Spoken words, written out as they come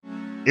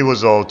It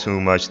was all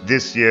too much.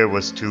 This year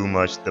was too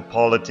much. The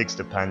politics,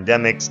 the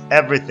pandemics,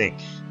 everything.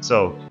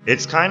 So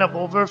it's kind of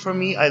over for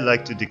me. I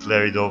like to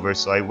declare it over.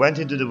 So I went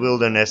into the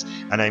wilderness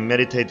and I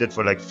meditated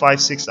for like 5,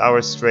 6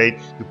 hours straight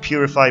to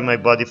purify my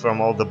body from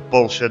all the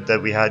bullshit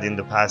that we had in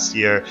the past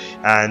year.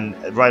 And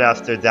right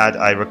after that,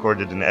 I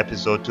recorded an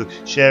episode to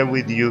share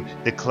with you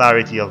the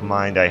clarity of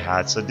mind I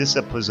had. So this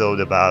episode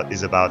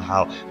is about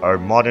how our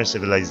modern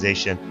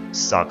civilization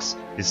sucks.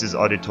 This is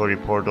Auditory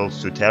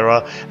Portals to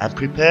Terra, and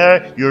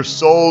prepare your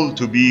soul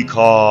to be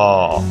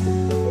calm.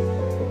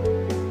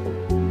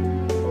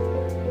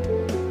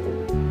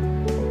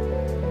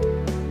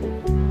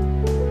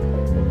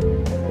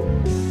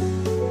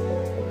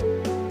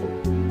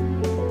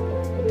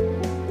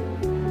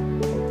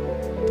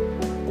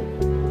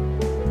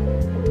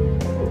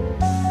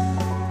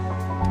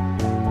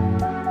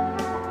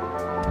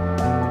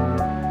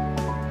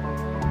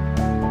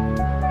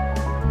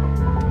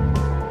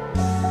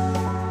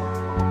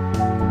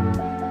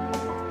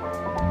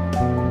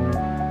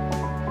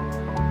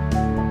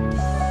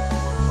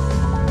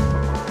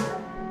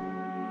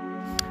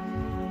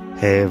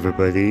 Hey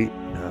everybody.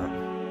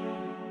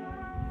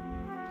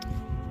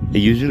 I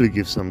usually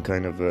give some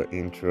kind of a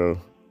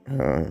intro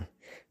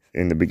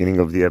in the beginning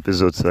of the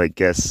episode, so I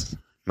guess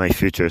my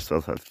future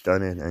self have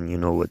done it, and you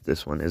know what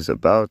this one is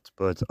about.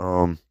 But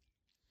by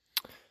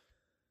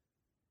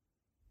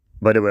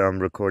the way, I'm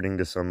recording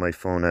this on my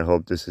phone. I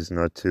hope this is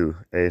not too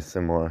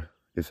ASMR.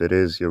 If it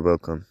is, you're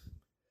welcome.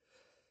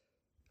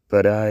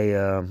 But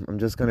I'm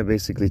just gonna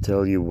basically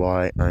tell you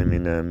why I'm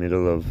in the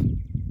middle of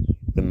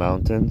the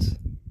mountains,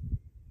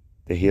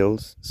 the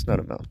hills. It's not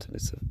a mountain.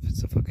 It's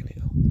a fucking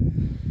hill.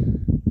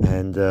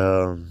 And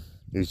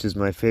it's just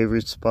my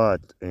favorite spot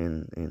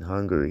in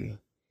Hungary,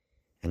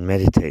 and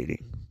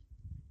meditating.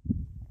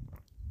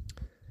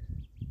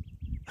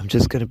 I'm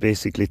just gonna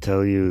basically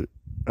tell you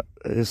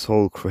this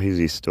whole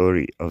crazy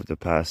story of the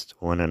past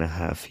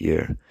 1.5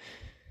 year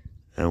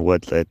and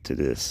what led to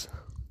this.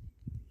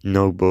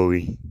 No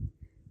Bowie,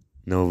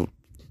 no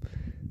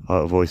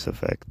voice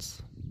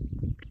effects.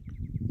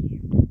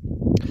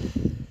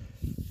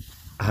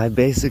 I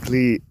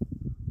basically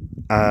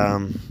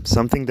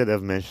something that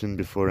I've mentioned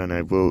before and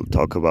I will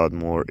talk about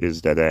more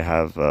is that I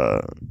have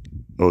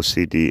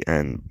OCD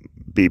and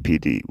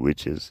BPD,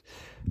 which is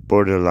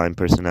borderline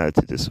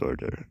personality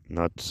disorder,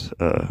 not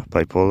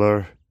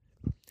bipolar,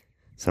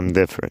 some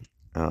different,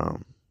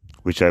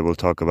 which I will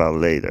talk about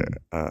later.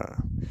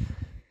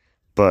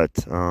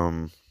 But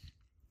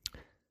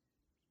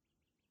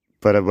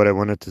what I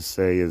wanted to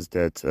say is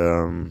that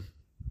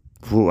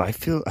I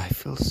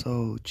feel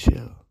so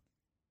chill.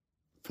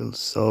 Feel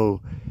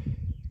so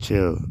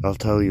chill. I'll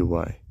tell you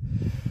why.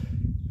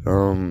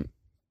 I've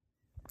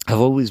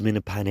always been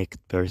a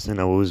panicked person.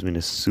 I've always been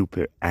a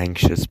super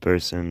anxious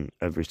person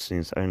ever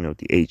since, I don't know,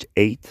 the age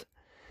 8.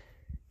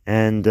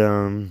 And,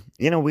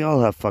 we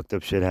all have fucked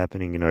up shit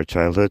happening in our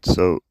childhood,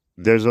 so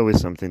there's always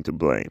something to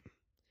blame,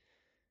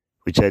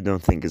 which I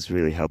don't think is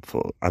really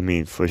helpful. I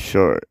mean, for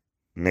sure,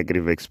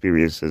 negative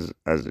experiences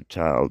as a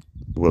child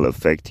will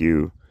affect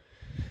you,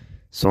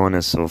 so on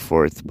and so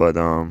forth, but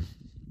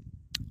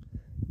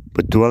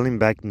dwelling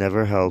back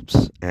never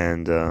helps,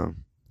 and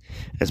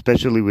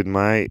especially with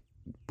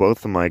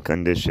both of my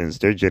conditions,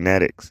 they're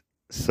genetics.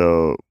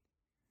 So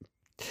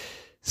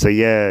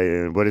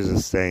yeah, what is the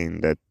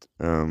saying that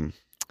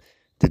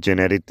the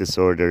genetic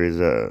disorder is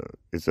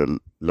a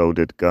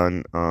loaded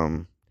gun,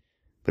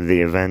 but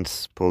the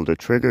events pull the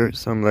trigger,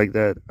 something like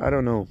that. I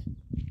don't know.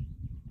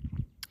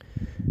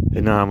 I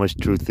don't know how much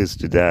truth is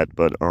to that,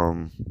 but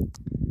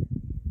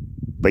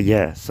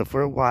yeah. So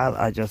for a while,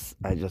 I just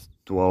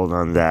dwelled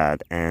on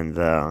that, and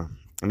I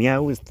mean, I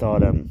always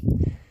thought I'm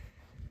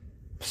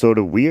sort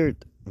of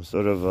weird. I'm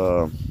sort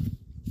of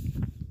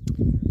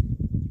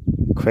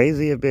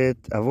crazy a bit.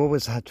 I've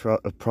always had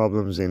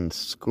problems in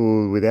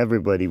school with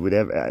everybody,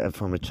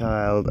 from a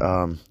child.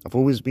 I've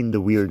always been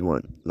the weird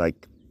one,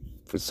 like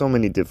for so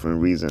many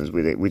different reasons.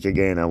 With it, which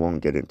again, I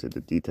won't get into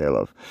the detail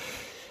of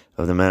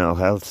the mental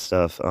health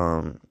stuff.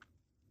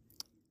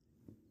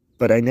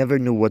 But I never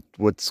knew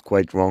what's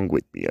quite wrong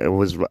with me. I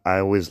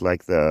always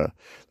like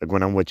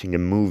when I'm watching a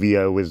movie,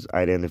 I always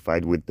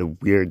identified with the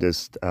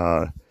weirdest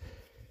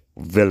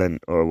villain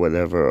or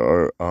whatever,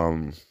 or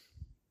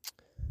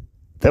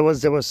there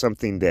was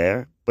something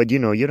there, but you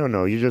don't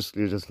know. You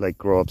just like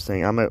grow up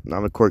saying I'm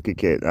a quirky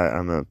kid.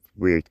 I'm a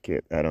weird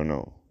kid. I don't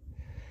know.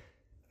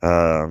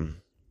 Um,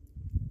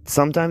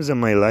 Sometimes in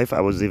my life,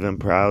 I was even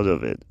proud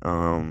of it.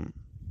 I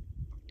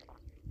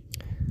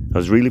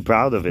was really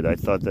proud of it. I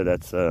thought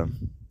that's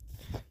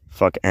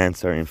fuck,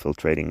 ants are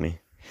infiltrating me.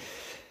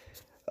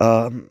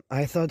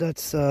 I thought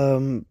that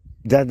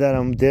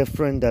I'm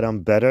different, that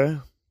I'm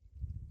better.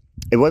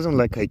 It wasn't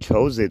like I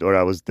chose it or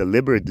I was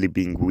deliberately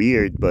being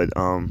weird, but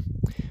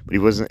it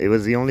wasn't. It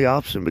was the only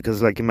option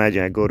because, like,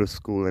 imagine I go to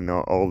school and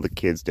all the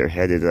kids they're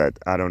headed at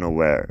I don't know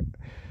where,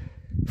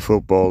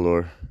 football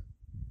or.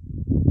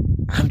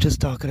 I'm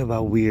just talking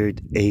about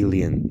weird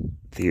alien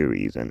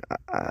theories, and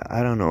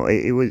I don't know.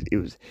 It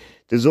was.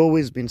 There's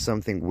always been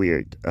something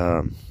weird.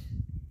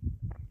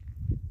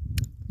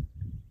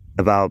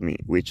 about me,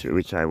 which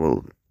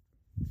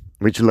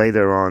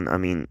later on, I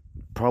mean,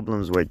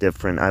 problems were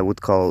different. I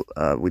would call,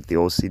 with the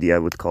OCD, I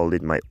would call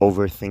it my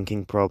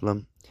overthinking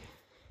problem,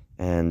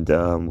 and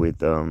with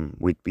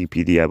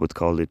BPD, I would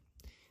call it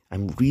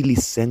I'm really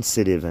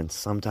sensitive, and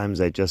sometimes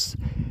I just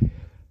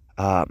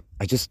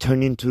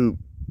turn into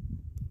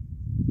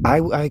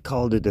I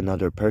called it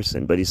another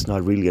person, but it's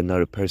not really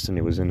another person.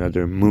 It was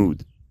another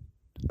mood.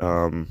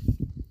 Um,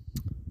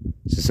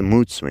 it's just a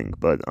mood swing,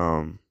 but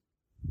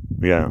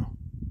yeah.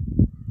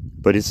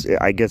 But it's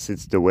I guess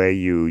it's the way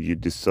you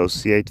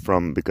dissociate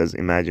from, because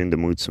imagine the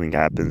mood swing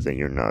happens and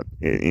you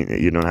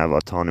don't have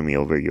autonomy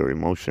over your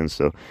emotions,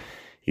 so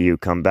you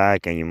come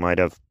back and you might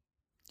have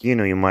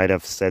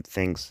said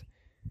things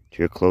to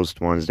your close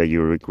ones that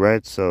you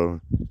regret. So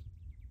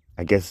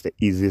I guess the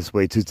easiest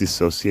way to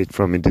dissociate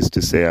from it is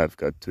to say I've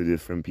got two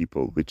different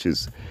people, which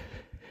is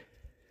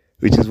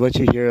what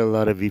you hear a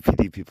lot of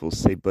VPD people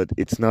say, but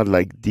it's not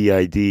like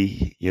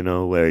DID,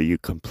 where you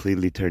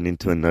completely turn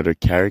into another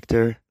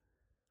character.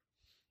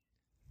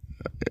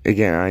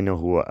 Again, I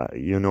know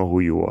you know who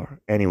you are.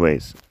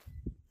 Anyways,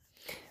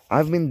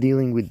 I've been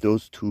dealing with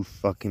those two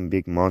fucking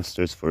big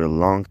monsters for a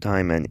long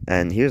time,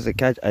 and here's the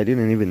catch: I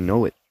didn't even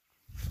know it.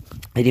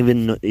 I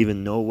didn't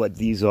even know what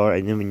these are.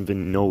 I didn't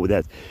even know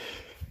that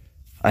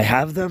I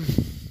have them.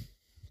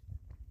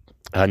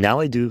 Now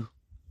I do.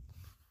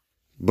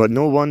 But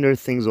no wonder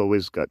things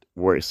always got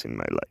worse in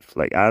my life.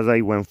 Like as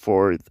I went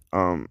forward,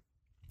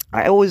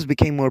 I always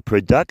became more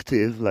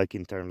productive, like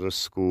in terms of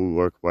school,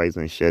 work wise,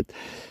 and shit.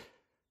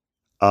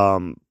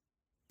 Um,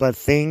 but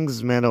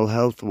things mental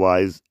health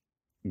wise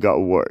got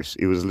worse.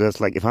 It was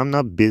just like if I'm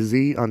not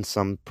busy on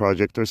some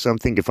project or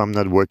something, if I'm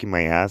not working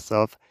my ass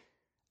off,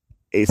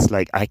 it's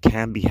like I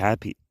can't be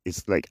happy.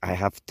 It's like I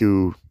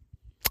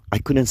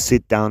couldn't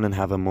sit down and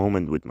have a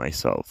moment with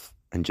myself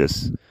and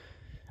just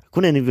I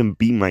couldn't even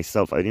be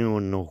myself. I didn't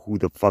even know who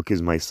the fuck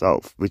is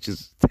myself, which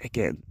is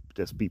again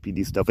just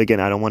BPD stuff. Again,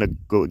 I don't want to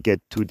go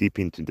get too deep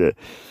into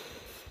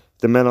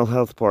the mental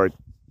health part.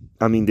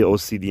 I mean the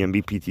OCD and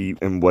BPD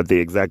and what they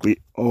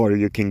exactly are.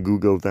 You can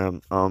Google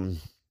them.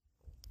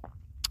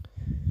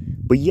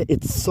 But yeah,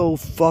 it's so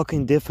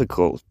fucking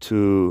difficult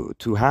to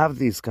have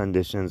these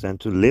conditions and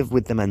to live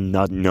with them and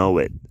not know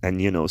it.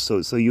 And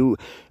so you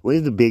one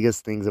of the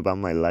biggest things about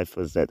my life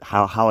was that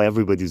how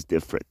everybody's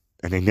different.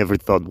 And I never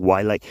thought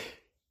why, like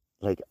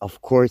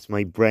of course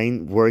my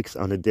brain works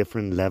on a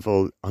different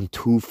level on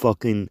two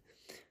fucking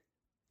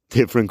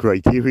different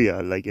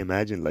criteria. Like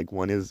imagine, like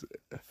one is,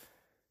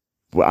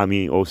 well, I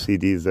mean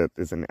OCD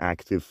is an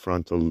active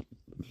frontal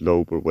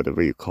lobe or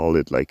whatever you call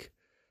it. Like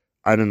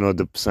I don't know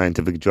the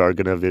scientific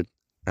jargon of it.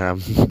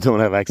 Don't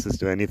have access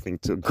to anything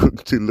to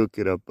look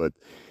it up, but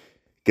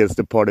guess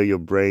the part of your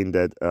brain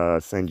that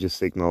sends you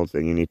signals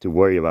that you need to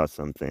worry about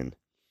something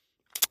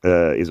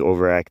is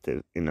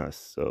overactive in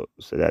us. So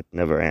that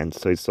never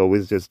ends. So it's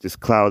always just this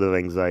cloud of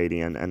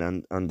anxiety, and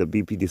on the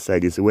BPD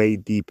side, it's way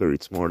deeper.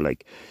 It's more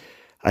like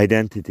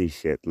identity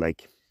shit.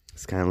 Like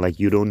it's kind of like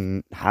you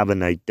don't have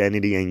an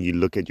identity, and you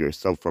look at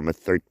yourself from a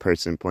third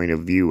person point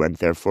of view, and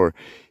therefore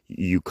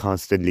you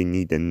constantly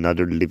need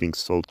another living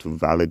soul to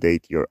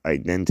validate your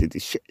identity.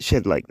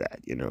 Shit like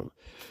that.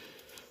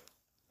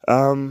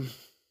 Um.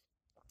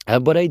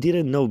 But I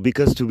didn't know,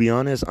 because to be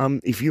honest,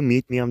 if you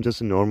meet me, I'm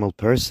just a normal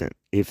person.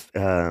 If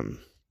you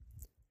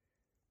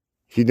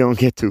don't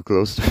get too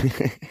close to me,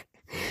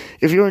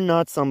 if you're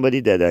not somebody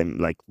that I'm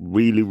like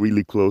really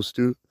really close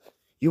to,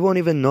 you won't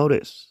even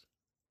notice.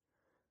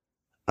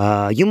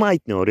 You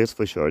might notice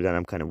for sure that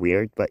I'm kind of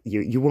weird, but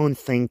you won't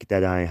think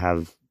that I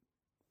have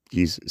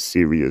these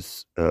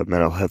serious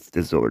mental health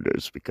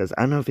disorders, because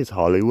I don't know if it's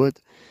Hollywood.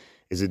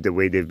 Is it the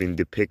way they've been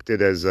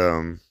depicted as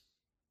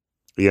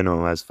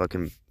as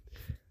fucking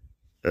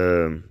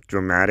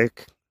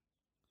dramatic?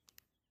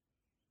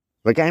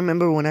 Like I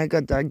remember when I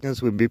got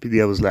diagnosed with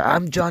BPD, I was like,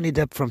 I'm Johnny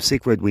Depp from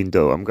Secret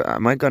Window.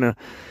 Am I gonna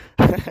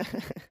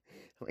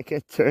I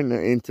can turn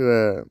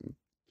into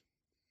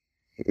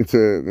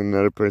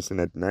another person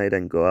at night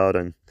and go out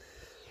and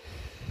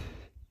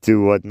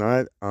do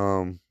whatnot?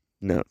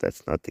 No,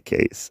 that's not the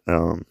case.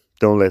 Don't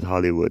let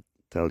Hollywood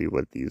tell you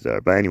what these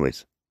are. But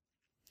anyways,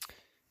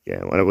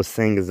 yeah, what I was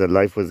saying is that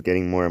life was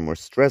getting more and more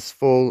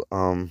stressful.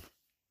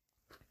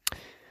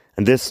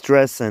 And this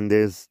stress and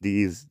there's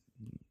these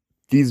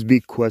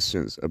big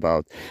questions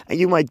about, and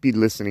you might be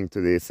listening to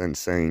this and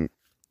saying,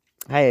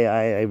 hey,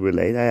 I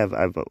relate.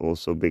 I've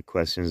also big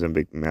questions and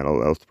big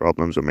mental health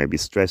problems, or maybe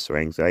stress or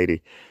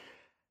anxiety.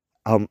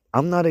 I'm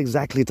not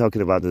exactly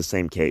talking about the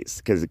same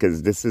case,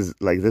 because this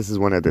is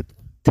one of the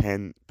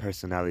 10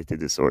 personality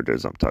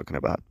disorders I'm talking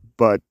about.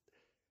 But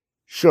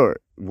sure,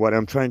 what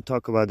I'm trying to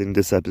talk about in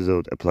this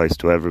episode applies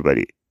to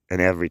everybody and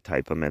every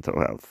type of mental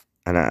health.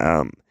 And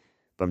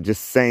but I'm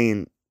just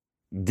saying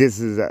this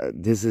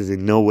is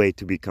in no way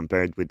to be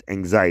compared with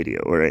anxiety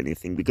or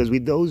anything, because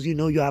with those,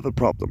 you have a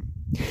problem.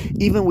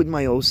 Even with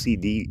my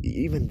OCD,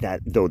 even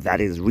that, though, that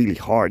is really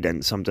hard,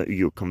 and sometimes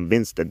you're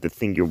convinced that the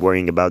thing you're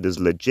worrying about is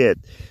legit.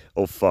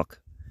 Oh fuck,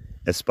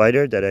 a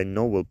spider that I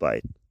know will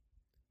bite.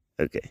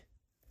 Okay,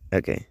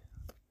 okay,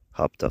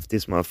 popped off.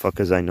 These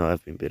motherfuckers, I know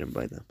I've been bitten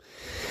by them.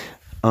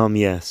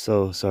 Yeah,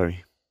 so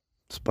sorry.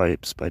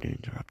 Spider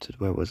interrupted.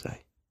 Where was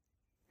I?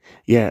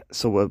 Yeah,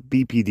 so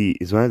BPD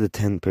is one of the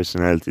 10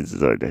 personality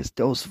disorders.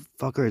 Those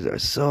fuckers are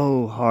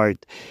so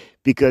hard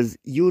because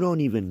you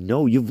don't even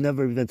know. You've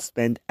never even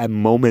spent a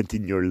moment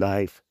in your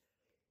life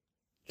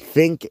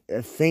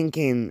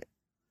thinking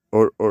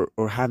or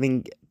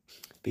having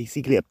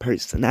basically a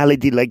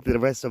personality like the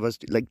rest of us.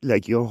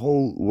 Like your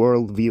whole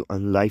worldview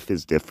on life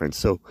is different.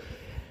 So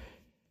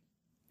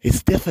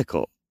it's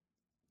difficult.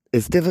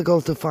 It's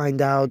difficult to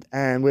find out,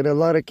 and with a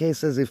lot of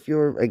cases, if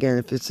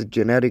it's a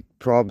genetic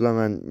problem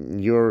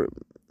and you're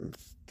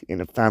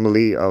in a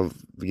family of,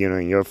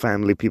 in your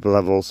family, people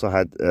have also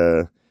had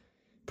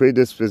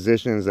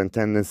predispositions and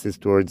tendencies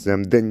towards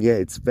them, then yeah,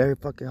 it's very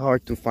fucking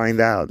hard to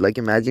find out. Like,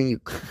 imagine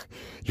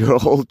your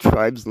whole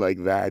tribe's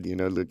like that,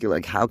 looking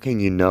like, how can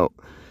you know?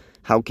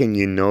 How can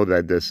you know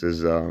that this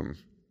is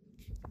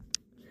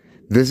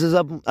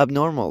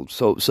abnormal?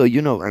 So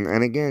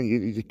and again,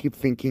 you keep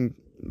thinking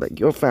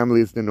like your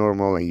family is the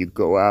normal, and you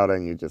go out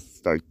and you just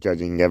start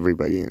judging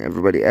everybody, and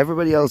everybody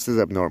else is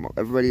abnormal.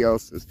 Everybody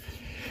else is,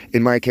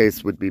 in my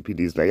case with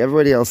BPDs, like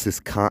everybody else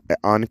is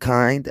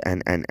unkind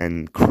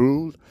and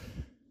cruel,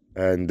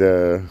 and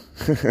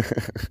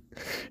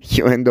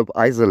you end up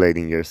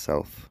isolating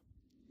yourself,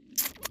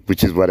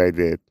 which is what I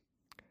did.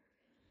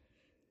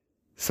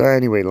 So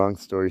anyway, long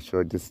story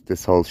short,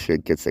 this whole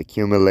shit gets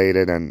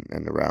accumulated, and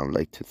around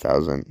like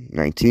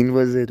 2019,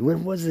 was it?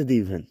 When was it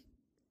even?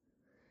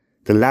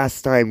 The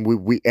last time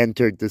we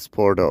entered this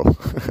portal,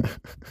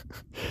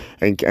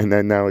 and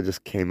then now it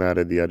just came out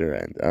at the other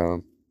end.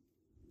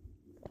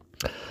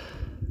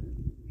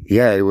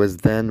 Yeah, it was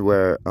then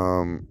where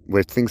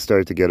things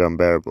started to get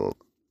unbearable.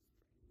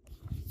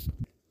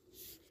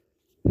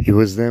 It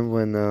was then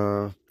when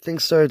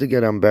things started to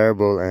get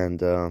unbearable, and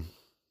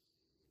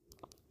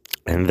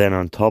then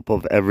on top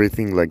of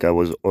everything, like I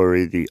was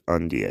already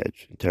on the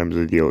edge in terms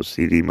of the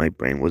OCD. My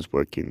brain was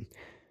working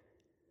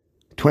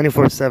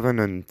 24/7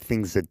 on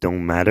things that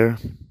don't matter.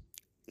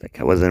 Like,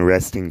 I wasn't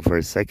resting for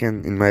a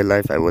second in my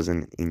life. I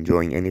wasn't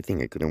enjoying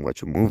anything. I couldn't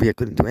watch a movie. I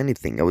couldn't do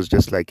anything. I was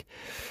just like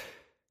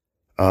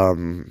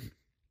um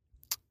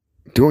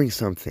doing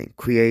something,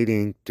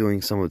 creating,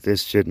 doing some of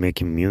this shit,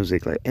 making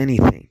music, like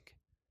anything.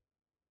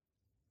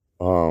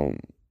 Um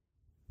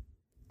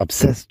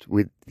Obsessed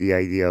with the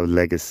idea of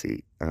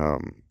legacy.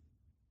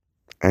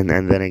 And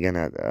then again,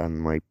 on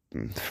my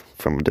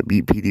from the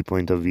BPD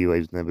point of view,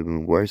 I've never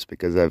been worse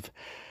because I've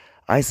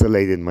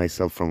isolated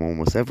myself from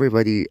almost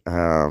everybody.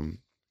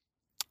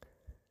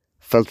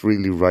 Felt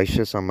really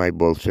righteous on my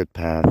bullshit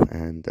path,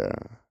 and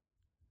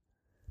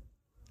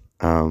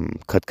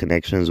cut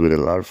connections with a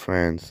lot of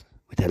friends,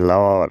 a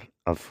lot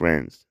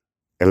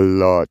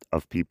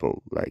of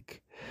people.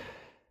 Like,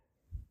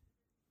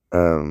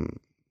 um,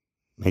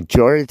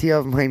 majority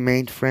of my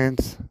main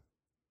friends,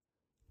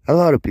 a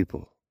lot of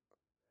people.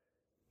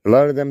 A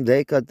lot of them,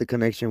 they cut the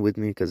connection with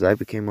me because I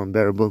became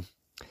unbearable.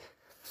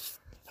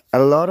 A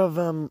lot of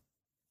them,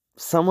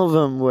 some of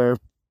them were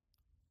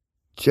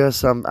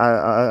just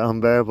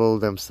unbearable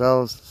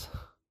themselves.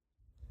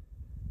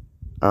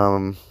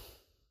 Um,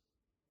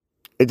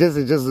 it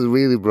just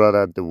really brought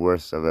out the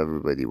worst of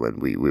everybody when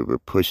we were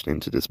pushed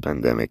into this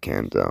pandemic,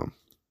 and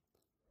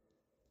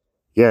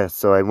yeah.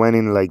 So I went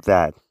in like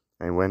that.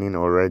 I went in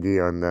already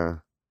on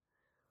the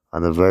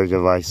verge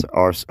of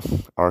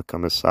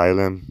Arkham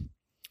Asylum.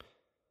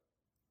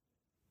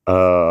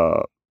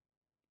 Uh,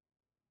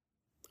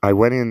 I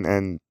went in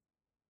and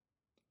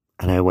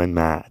I went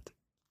mad.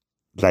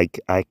 Like,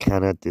 I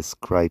cannot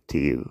describe to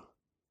you.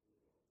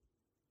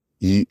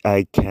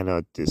 I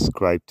cannot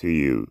describe to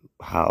you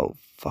how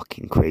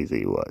fucking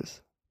crazy it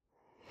was.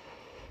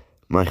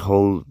 My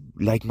whole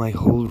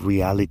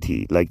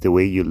reality, like the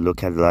way you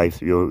look at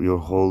life, your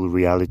whole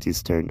reality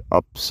is turned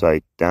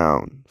upside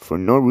down for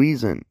no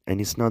reason,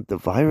 and it's not the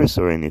virus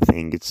or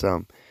anything. It's I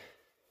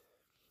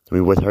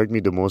mean, what hurt me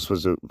the most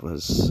was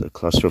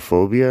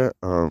claustrophobia.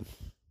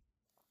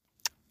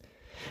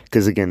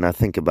 Because again, now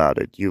think about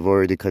it. You've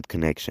already cut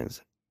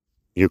connections.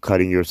 You're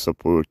cutting your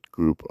support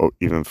group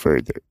even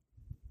further.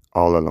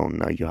 All alone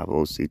now. You have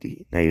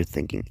OCD. Now you're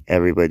thinking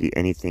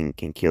anything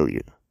can kill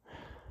you.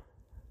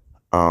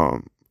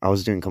 I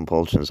was doing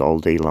compulsions all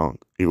day long.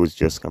 It was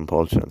just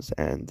compulsions,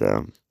 and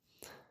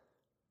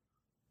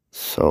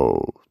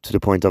so to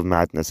the point of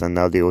madness. And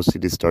now the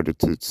OCD started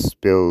to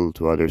spill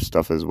to other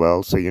stuff as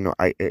well. So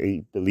I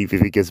believe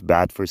if it gets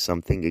bad for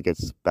something, it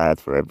gets bad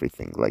for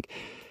everything. Like,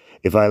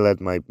 if I let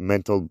my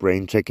mental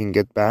brain checking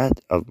get bad,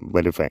 of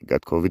whether if I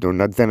got COVID or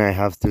not, then I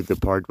have to the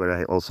part where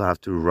I also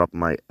have to rub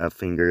my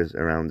fingers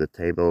around the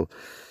table.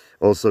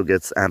 Also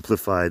gets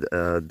amplified.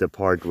 The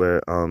part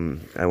where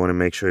I want to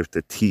make sure if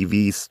the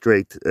TV is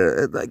straight,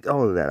 like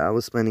all of that. I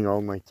was spending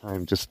all my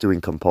time just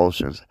doing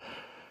compulsions.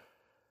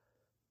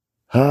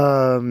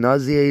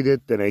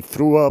 Nauseated, then I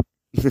threw up,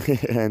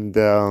 and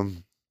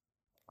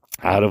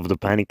out of the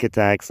panic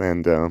attacks,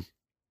 and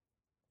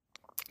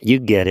you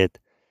get it,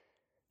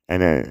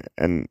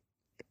 and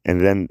And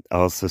then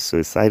also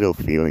suicidal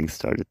feelings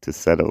started to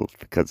settle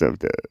because of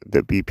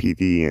the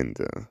BPD, and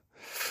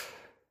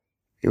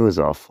it was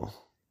awful.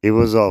 It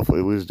was awful.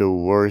 It was the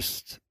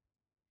worst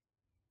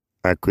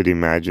I could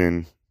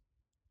imagine.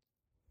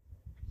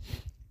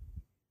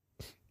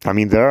 I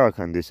mean, there are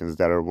conditions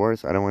that are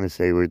worse. I don't want to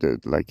say we're the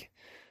like.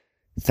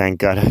 Thank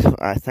God.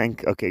 I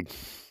thank. Okay,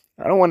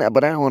 I don't want to,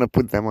 but I don't want to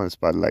put them on the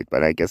spotlight.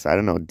 But I guess I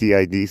don't know.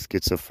 DID,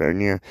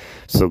 schizophrenia.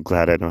 So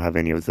glad I don't have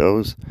any of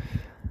those.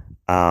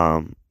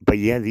 But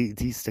yeah,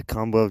 the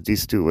combo of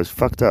these two was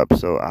fucked up.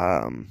 So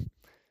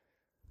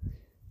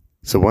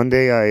one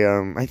day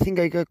I think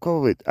I got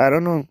COVID. I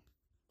don't know.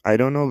 I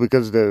don't know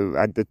because the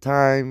at the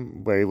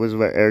time where it was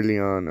very early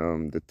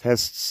on, the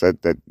test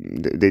said that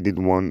they did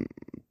one,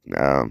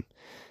 um,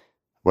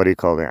 what do you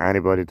call it,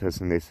 antibody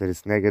test, and they said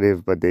it's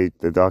negative. But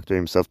the doctor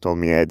himself told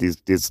me, yeah,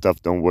 these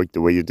stuff don't work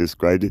the way you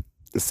described it.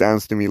 It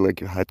sounds to me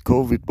like you had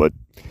COVID. But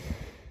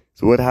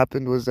so what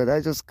happened was that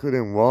I just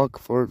couldn't walk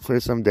for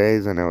some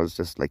days, and I was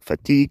just like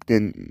fatigued,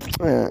 and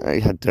I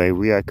had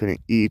diarrhea. I couldn't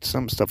eat,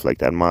 some stuff like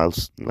that.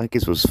 Miles, like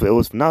it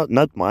was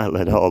not mild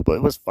at all, but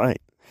it was fine.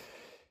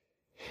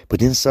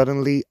 But then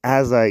suddenly,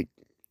 as I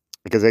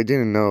because I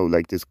didn't know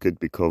like this could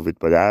be COVID,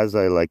 but as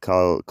I like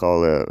call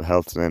a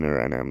health center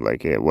and I'm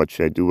like, yeah, what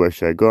should I do? Where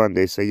should I go? And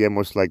they say, yeah,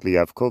 most likely you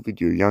have COVID.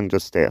 You're young,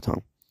 just stay at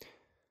home.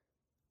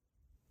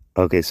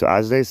 Okay, so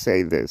as they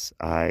say this,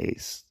 I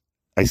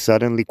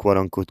suddenly quote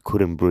unquote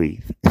couldn't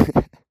breathe.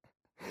 I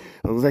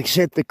was like,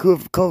 shit, the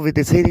COVID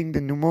is hitting the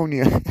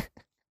pneumonia.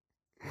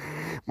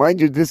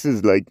 Mind you, this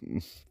is like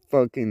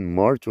fucking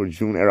March or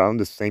June, around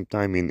the same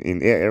time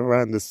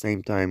around the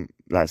same time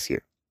last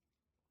year,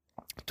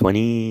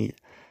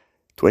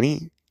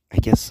 2020, I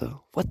guess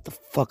so. What the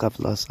fuck? I've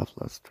lost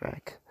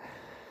track.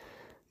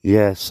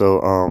 Yeah,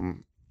 so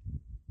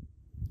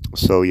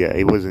yeah,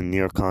 it was a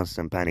near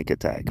constant panic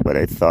attack, but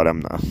I thought I'm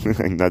not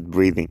I'm not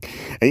breathing.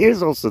 And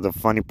here's also the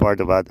funny part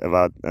about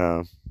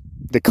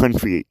the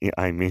country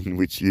I'm in,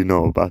 which you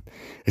know about.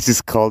 I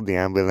just called the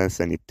ambulance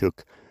and it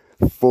took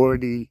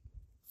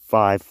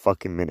 45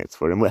 fucking minutes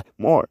for them. Well,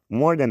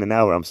 more than an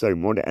hour. I'm sorry,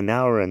 more than an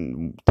hour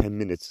and 10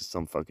 minutes or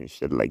some fucking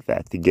shit like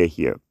that to get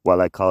here.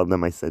 While I called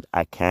them, I said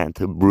I can't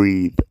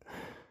breathe.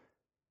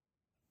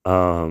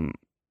 Um,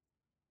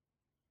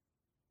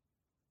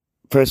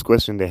 First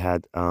question they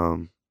had.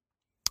 I'm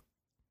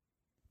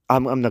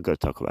not gonna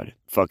talk about it.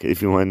 Fuck it.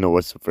 If you want to know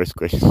what's the first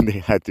question, they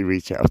had to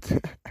reach out.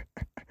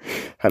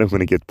 I don't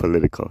want to get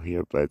political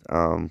here, but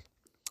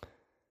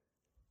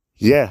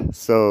yeah.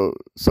 So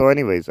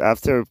anyways,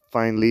 after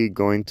finally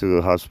going to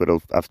the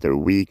hospital after a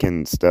week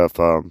and stuff,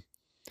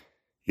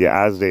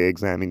 yeah, as they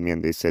examined me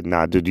and they said,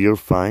 "Nah, dude, you're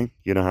fine.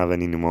 You don't have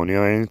any pneumonia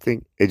or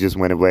anything." It just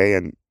went away,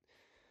 and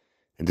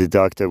the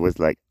doctor was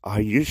like,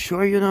 "Are you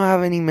sure you don't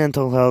have any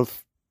mental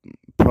health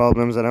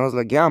problems?" And I was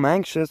like, yeah, I'm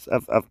anxious.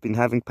 I've been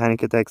having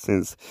panic attacks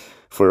since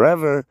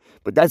forever,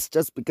 but that's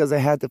just because I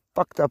had a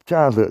fucked up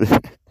childhood.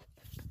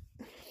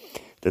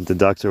 Then the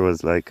doctor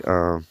was like,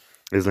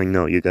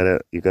 no, you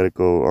gotta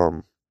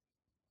go.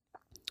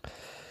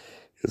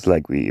 It's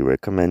like we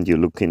recommend you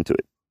look into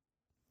it.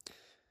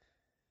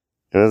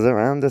 It was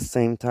around the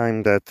same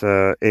time that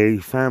a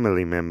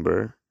family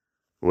member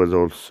was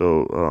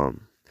also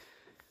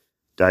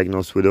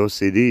diagnosed with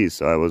OCD.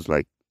 So I was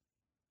like,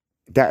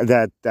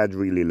 that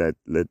really led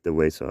the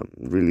way. So I'm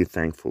really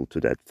thankful to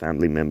that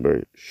family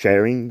member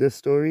sharing the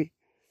story.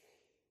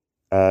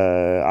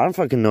 I don't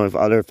fucking know if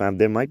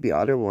there might be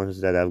other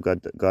ones that have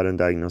gotten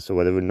diagnosed or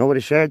whatever. Nobody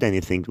shared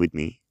anything with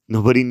me.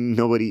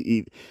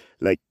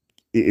 Like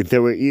if they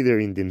were either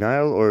in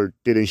denial or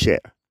didn't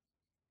share.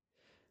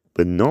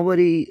 But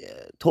nobody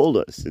told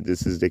us that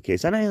this is the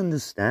case, and I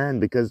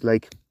understand because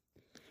like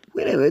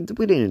we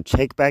didn't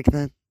check back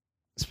then,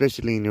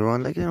 especially in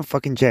Iran. Like they don't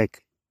fucking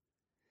check.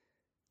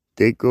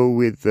 They go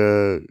with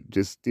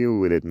just deal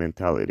with it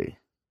mentality.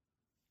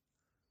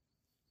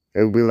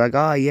 They'll be like,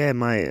 oh yeah,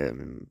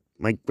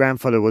 my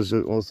grandfather was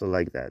also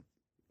like that,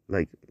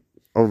 like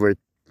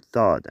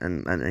overthought,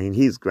 and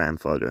his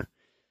grandfather.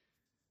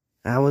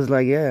 I was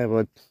like, yeah,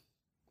 but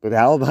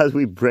how about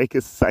we break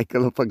a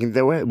cycle of fucking?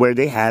 Were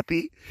they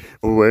happy,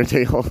 or were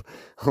they all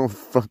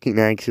fucking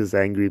anxious,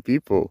 angry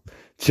people,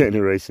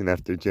 generation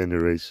after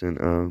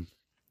generation?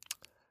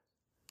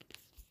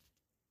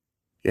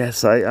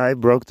 Yes, I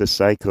broke the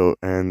cycle,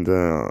 and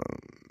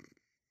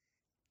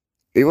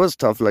it was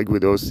tough. Like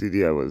with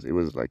OCD, it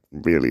was like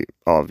really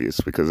obvious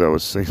because I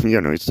was,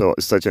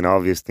 it's such an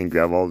obvious thing. You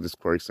have all these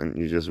quirks, and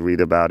you just read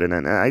about it,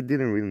 and I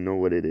didn't really know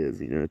what it is.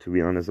 To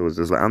be honest, I was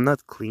just like, I'm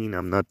not clean.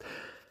 I'm not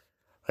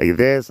like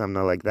this. I'm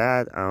not like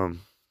that.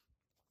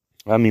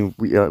 I mean,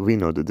 we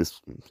know that this,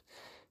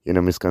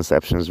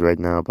 misconceptions right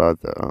now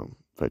about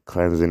the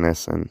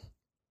cleanliness, and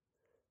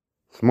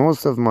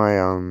most of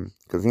my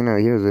because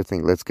here's the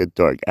thing. Let's get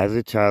dark. As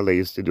a child, I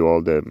used to do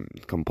all the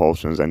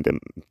compulsions and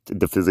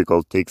the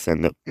physical tics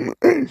and the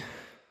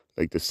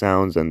like the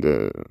sounds and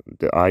the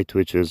eye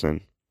twitches,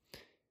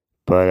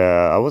 but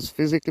I was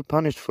physically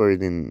punished for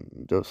it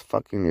in those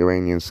fucking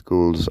Iranian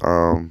schools.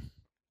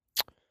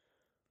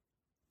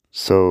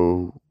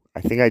 So I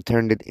think I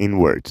turned it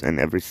inwards, and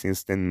ever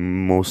since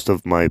then, most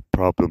of my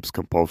problems,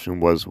 compulsion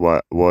was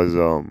up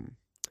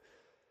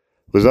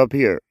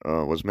here,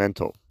 was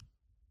mental,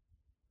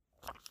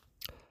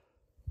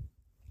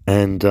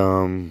 and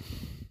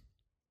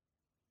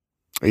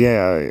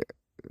yeah,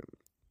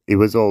 it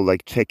was all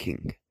like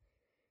checking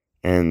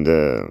and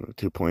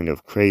to a point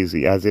of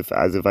crazy, as if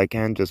I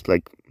can't just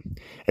like,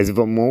 as if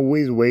I'm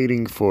always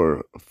waiting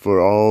for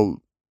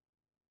all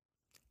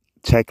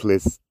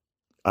checklist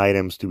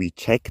items to be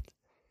checked,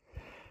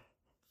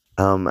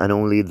 and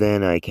only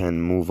then I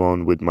can move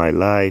on with my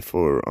life,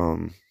 or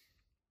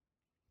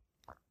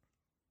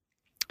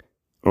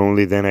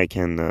only then I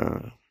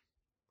can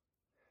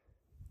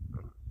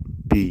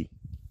be,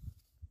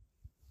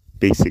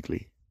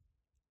 basically,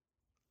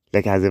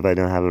 like as if I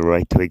don't have a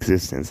right to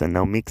existence. And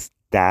now mix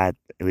that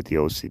with the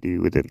OCD,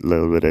 with a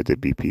little bit of the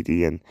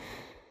BPD, and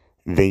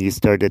then you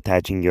start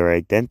attaching your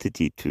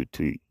identity to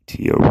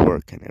your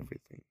work and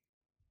everything.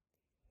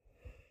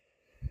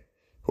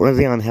 One of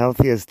the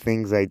unhealthiest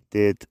things I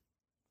did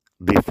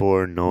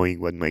before knowing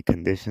what my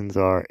conditions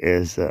are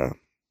is to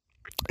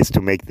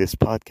make this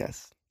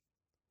podcast.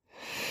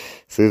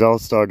 So it all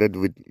started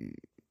with,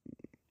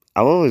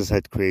 I've always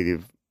had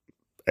creative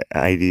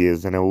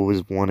ideas and I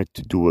always wanted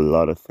to do a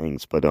lot of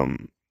things, but I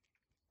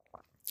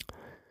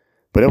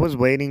was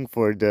waiting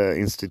for the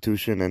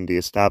institution and the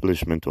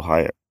establishment to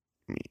hire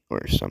me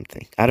or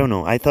something. I don't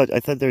know. I thought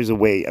there's a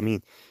way. I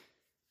mean,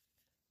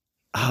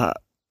 uh,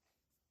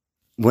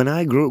 when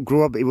I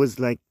grew up, it was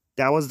like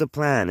that was the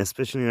plan,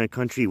 especially in our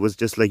country. It was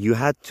just like you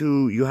had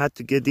to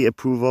get the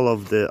approval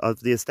of the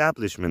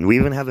establishment. We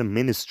even have a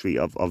ministry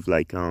of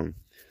like I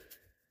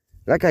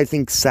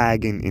think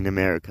SAG in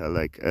America,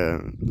 like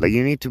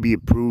you need to be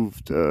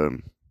approved to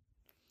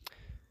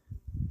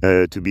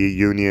be a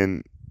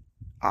union.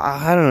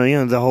 I don't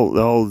know, the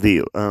whole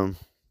deal.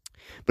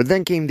 But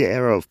then came the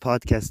era of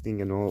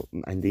podcasting and all,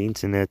 and the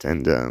internet,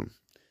 and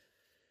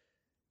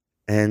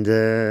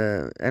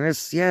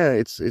it's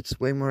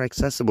way more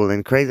accessible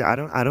and crazy. I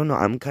don't know.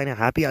 I'm kind of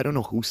happy. I don't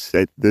know who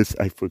said this.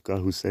 I forgot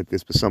who said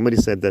this, but somebody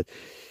said that.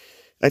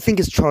 I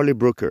think it's Charlie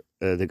Brooker,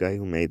 the guy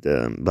who made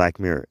Black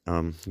Mirror.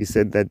 He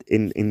said that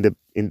in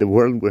the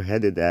world we're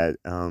headed at,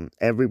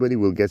 everybody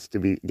will get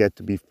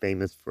to be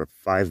famous for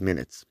 5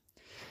 minutes.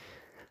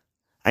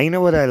 I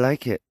know what I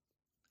like it.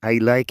 I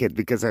like it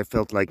because I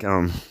felt like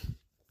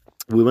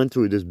we went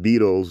through this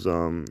Beatles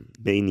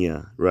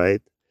mania,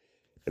 right?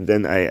 And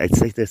then I'd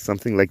say there's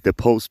something like the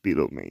post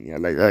Beatle mania.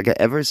 Like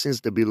ever since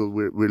the Beatles,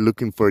 we're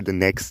looking for the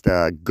next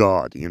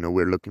god.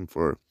 We're looking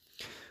for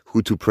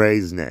who to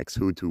praise next,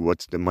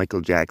 what's the Michael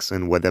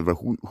Jackson, whatever,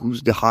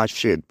 who's the hot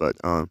shit. But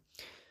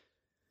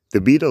the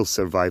Beatles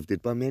survived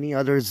it, but many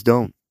others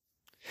don't.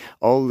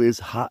 All these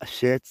hot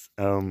shits.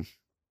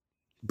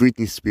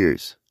 Britney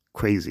Spears,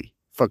 crazy,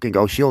 fucking.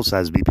 Oh, she also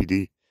has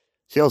BPD.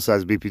 She also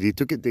has BPD.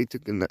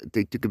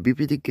 They took a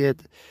BPD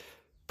kid,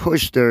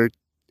 pushed her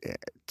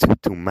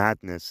to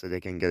madness so they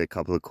can get a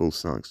couple of cool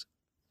songs.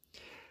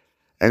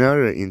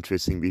 Another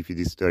interesting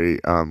BPD story.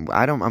 I'm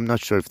not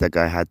sure if that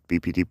guy had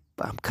BPD.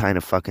 But I'm kind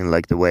of fucking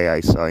like the way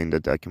I saw in the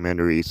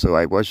documentary. So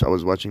I was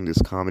watching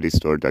this Comedy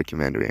Store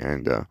documentary,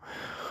 and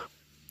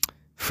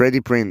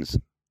Freddie Prinze.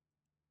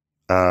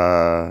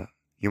 Uh,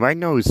 you might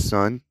know his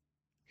son.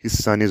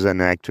 His son is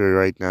an actor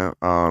right now.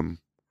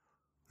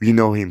 You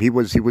know him. He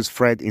was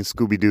Fred in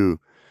Scooby Doo.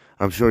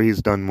 I'm sure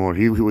he's done more.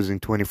 He was in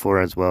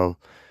 24 as well.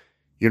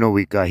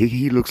 We got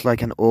he looks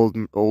like an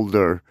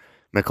older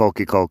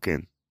Macaulay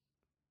Culkin.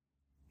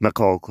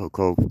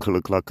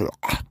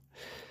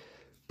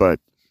 But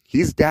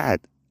he's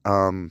dad.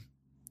 Um,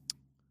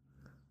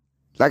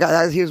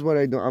 here's what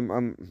I do.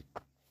 I'm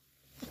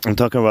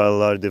talking about a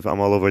lot of different.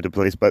 I'm all over the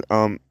place, but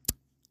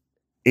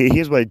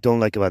here's what I don't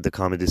like about the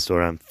Comedy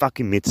Store. I'm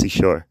fucking Mitzi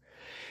Shore.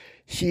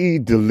 She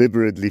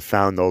deliberately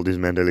found all these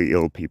mentally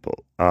ill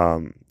people.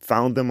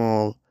 Found them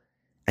all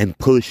and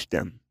pushed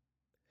them.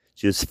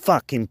 Just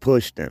fucking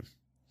pushed them.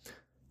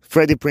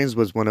 Freddie Prinze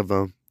was one of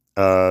them.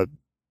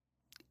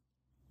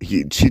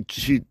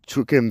 She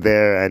took him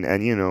there, and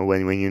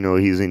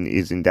when he's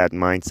in that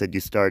mindset,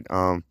 you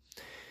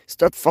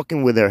start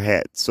fucking with their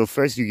head. So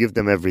first you give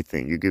them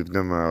everything. You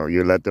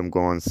let them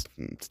go on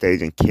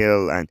stage and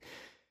kill,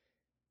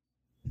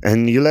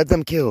 and you let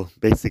them kill,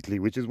 basically,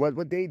 which is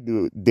what they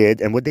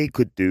did and what they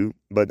could do.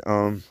 But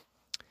and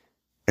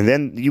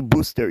then you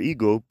boost their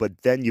ego,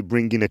 but then you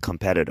bring in a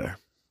competitor,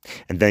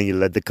 and then you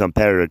let the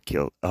competitor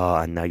kill. Oh,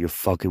 and now you're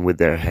fucking with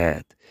their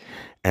head,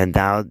 and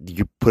now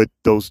you put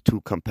those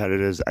two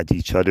competitors at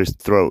each other's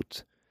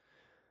throats.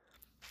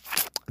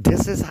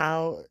 This is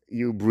how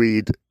you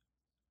breed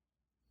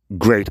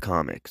great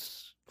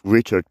comics,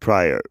 Richard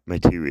Pryor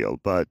material,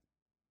 but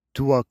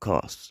to what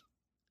cost?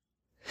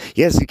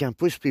 Yes, you can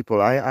push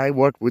people. I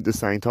worked with the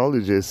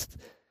Scientologist.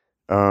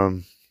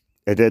 Um,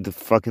 I did the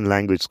fucking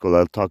language school.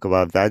 I'll talk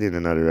about that in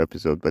another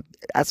episode. But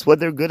that's what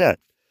they're good at.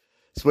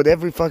 It's what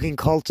every fucking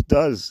cult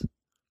does.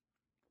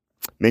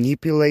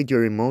 Manipulate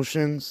your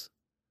emotions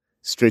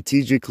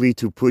strategically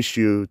to push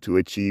you to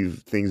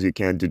achieve things you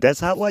can't do.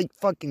 That's how like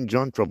fucking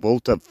John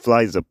Travolta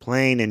flies a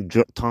plane and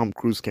Tom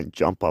Cruise can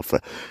jump off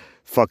a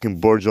fucking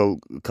Burj Al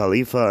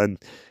Khalifa and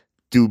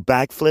do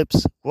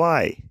backflips.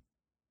 Why?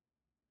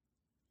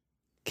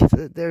 'Cause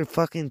their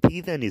fucking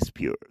heathen is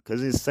pure.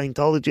 Because it's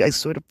Scientology. I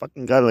swear to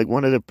fucking God, like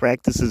one of the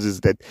practices is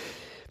that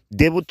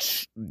they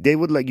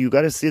would like you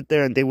gotta sit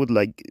there and they would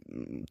like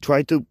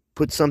try to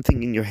put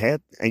something in your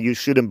head and you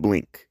shouldn't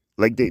blink.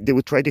 Like they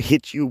would try to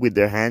hit you with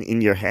their hand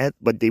in your head,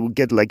 but they would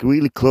get like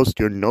really close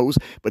to your nose,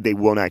 but they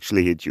won't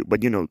actually hit you.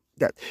 But you know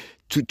that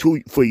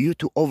to for you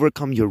to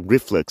overcome your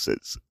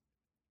reflexes,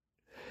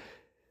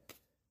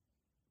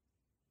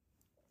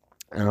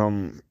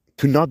 to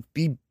not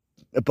be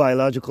a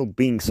biological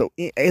being. So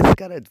it's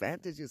got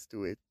advantages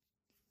to it.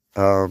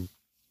 Um,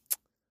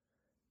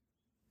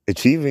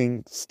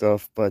 achieving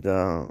stuff, but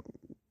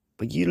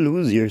you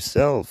lose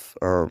yourself.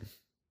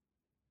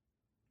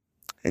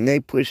 And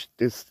they pushed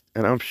this,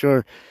 and I'm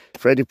sure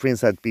Freddie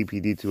Prinze had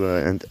BPD too,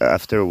 and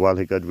after a while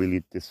he got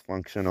really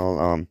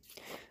dysfunctional.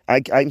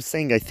 I'm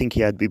saying I think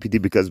he had BPD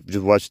because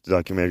just watch the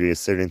documentary.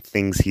 Certain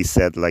things he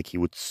said, like he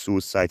would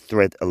suicide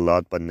threat a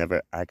lot, but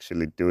never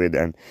actually do it,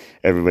 and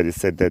everybody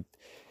said that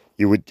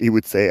he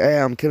would say, "Hey,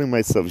 I'm killing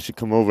myself. You should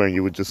come over," and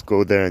you would just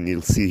go there, and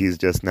you'll see he's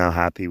just now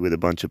happy with a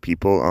bunch of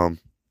people.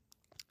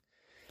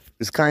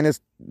 This kind of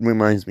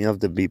reminds me of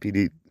the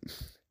BPD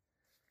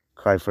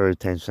cry for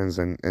attentions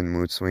and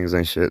mood swings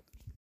and shit.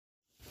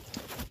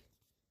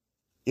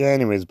 Yeah,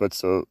 anyways, but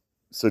so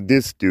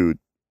this dude,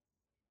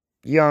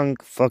 young,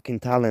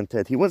 fucking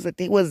talented, he was at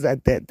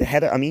the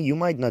head of, I mean, you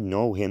might not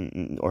know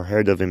him or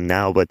heard of him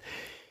now, but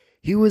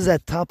he was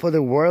at top of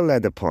the world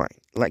at the point.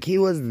 Like he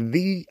was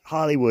the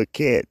Hollywood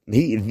kid.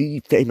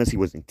 The famous. He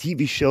was in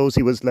TV shows.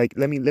 He was like,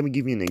 let me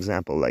give you an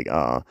example. Like,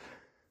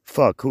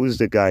 fuck, who's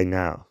the guy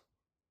now?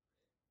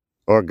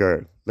 Or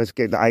girl. Let's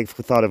get. I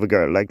thought of a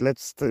girl. Like,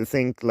 let's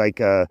think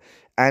like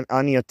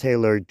Anya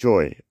Taylor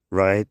Joy,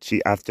 right? She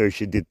after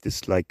she did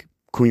this like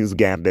Queen's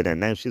Gambit,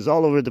 and now she's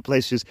all over the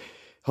place. She's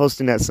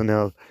hosting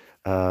SNL,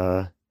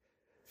 uh,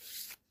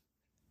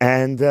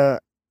 and uh,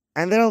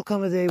 and there'll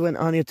come a day when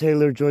Anya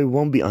Taylor Joy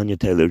won't be Anya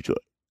Taylor Joy.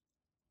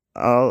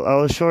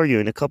 I'll assure you,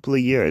 in a couple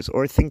of years.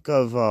 Or think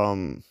of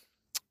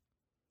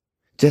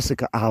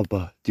Jessica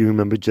Alba. Do you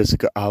remember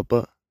Jessica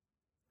Alba?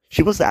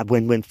 She was that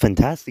when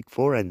Fantastic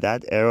Four and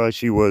that era.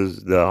 She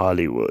was the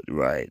Hollywood,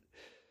 right?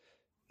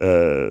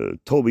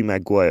 Toby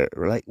Maguire.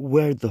 Like,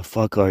 where the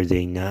fuck are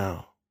they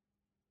now?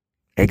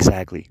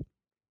 Exactly.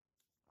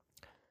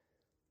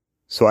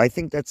 So I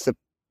think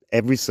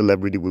every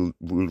celebrity will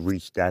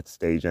reach that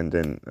stage, and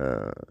then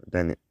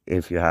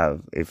if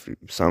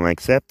some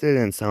accept it,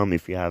 and some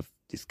if you have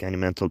these kind of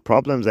mental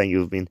problems and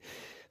you've been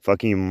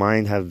fucking your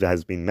mind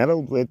has been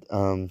meddled with,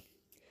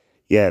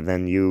 yeah,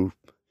 then you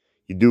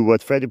do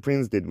what Freddie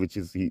Prinze did, which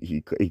is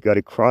he got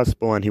a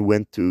crossbow and he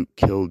went to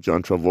kill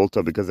John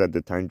Travolta because at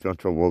the time John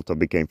Travolta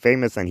became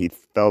famous and he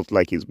felt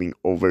like he's being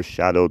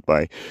overshadowed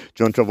by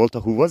John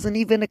Travolta, who wasn't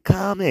even a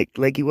comic.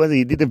 Like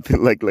he didn't feel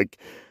like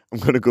I'm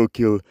gonna go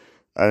kill,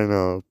 I don't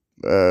know,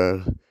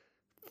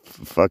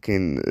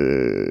 fucking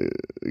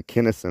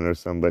Kinnison or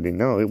somebody.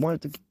 No, he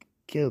wanted to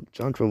kill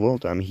John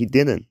Travolta. I mean, he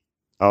didn't.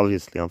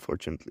 Obviously,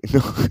 unfortunately, no.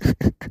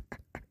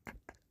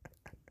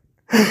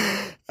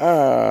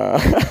 Ah,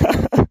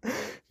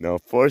 no,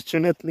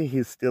 fortunately,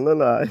 he's still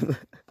alive.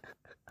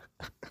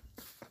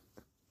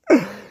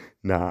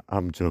 Nah,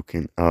 I'm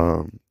joking.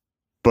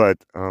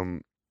 But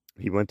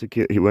he went to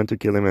kill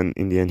him, and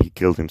in the end, he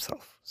killed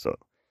himself. So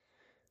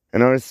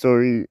another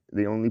story.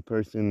 The only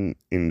person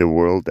in the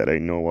world that I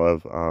know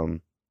of,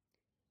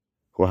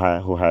 who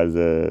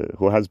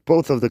has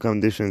both of the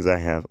conditions I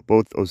have,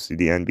 both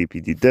OCD and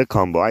BPD, the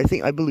combo. I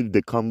believe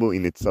the combo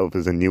in itself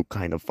is a new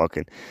kind of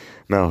fucking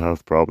mental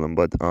health problem.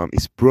 But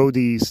it's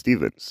Brody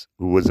Stevens,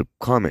 who was a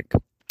comic,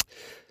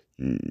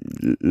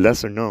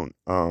 lesser known.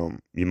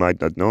 You might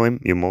not know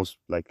him. You most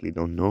likely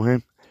don't know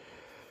him.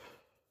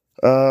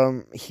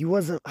 He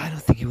wasn't. I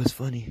don't think he was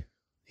funny.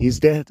 He's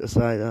dead.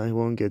 Aside, I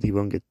won't get. He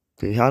won't get.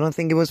 I don't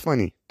think it was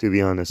funny, to be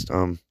honest.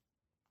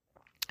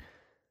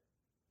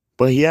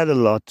 But he had a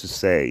lot to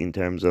say in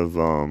terms of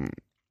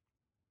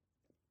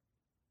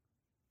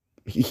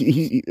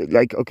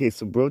like, okay,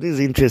 so Brody is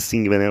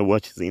interesting when I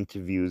watch his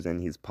interviews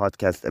and his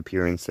podcast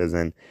appearances,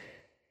 and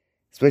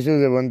especially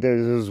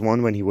there's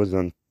one when he was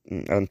on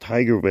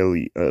Tiger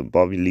Belly,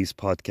 Bobby Lee's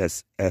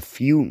podcast a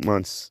few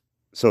months.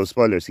 So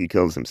spoilers, he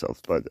kills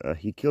himself, but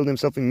he killed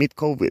himself in mid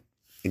COVID.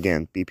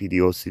 Again, BPD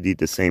OCD,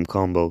 the same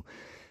combo,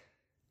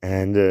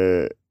 and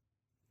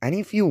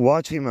if you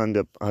watch him on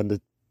the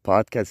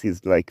podcast,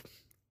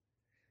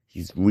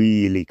 he's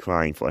really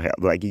crying for help.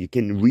 Like you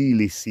can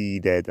really see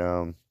that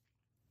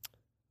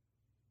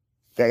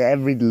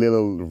every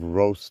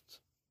little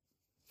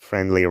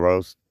friendly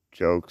roast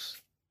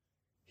jokes,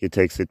 he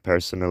takes it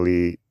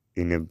personally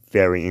in a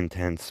very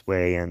intense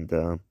way,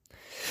 and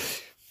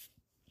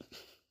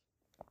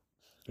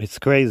it's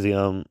crazy.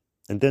 And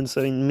then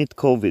so in mid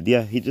COVID,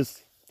 yeah, he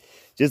just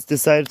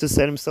decided to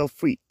set himself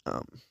free.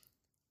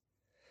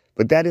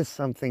 But that is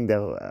something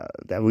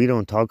that we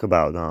don't talk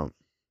about.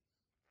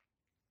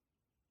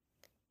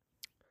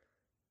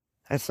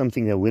 That's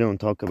something that we don't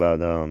talk about.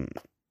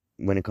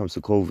 When it comes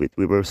to COVID,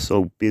 we were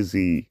so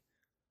busy,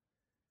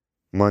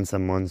 months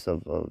and months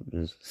of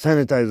just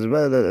sanitizer,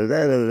 blah, blah, blah,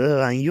 blah, blah,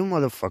 blah, and you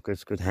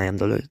motherfuckers could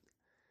handle it.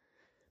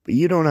 But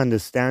you don't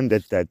understand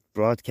that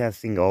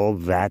broadcasting all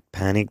that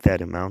panic,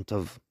 that amount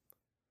of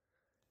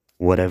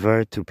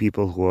whatever to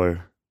people who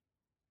are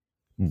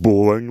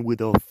born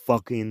with a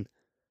fucking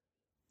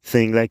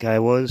thing like I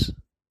was,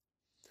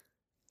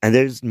 and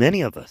there's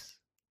many of us.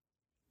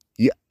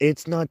 Yeah,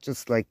 it's not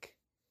just like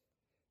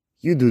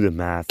you do the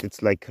math.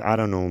 It's like, I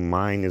don't know,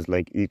 mine is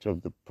like each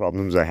of the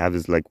problems I have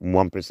is like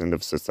 1%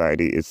 of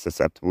society is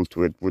susceptible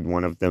to it. With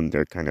one of them,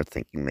 they're kind of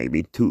thinking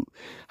maybe two.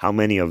 How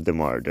many of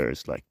them are?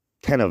 There's like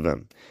 10 of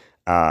them.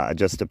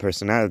 Just the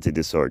personality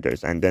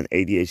disorders, and then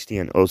ADHD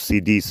and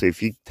OCD. So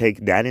if you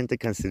take that into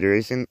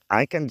consideration,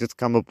 I can just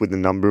come up with a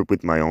number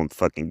with my own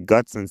fucking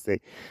guts and say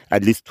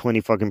at least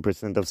 20 fucking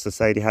percent of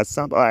society has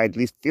some, or at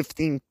least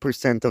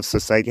 15% of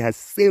society has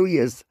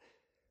serious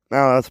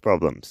mental health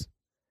problems.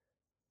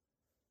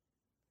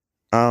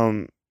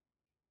 Um,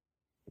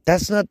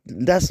 that's not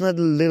a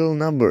little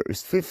number.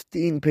 It's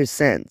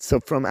 15%.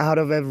 So from out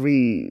of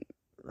every,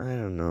 I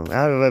don't know,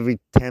 out of every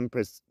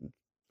 10%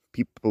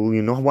 people,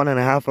 one and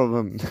a half of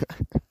them.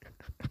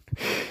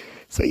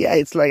 So yeah,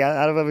 it's like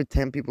out of every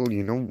 10 people,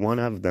 one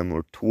of them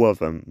or two of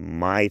them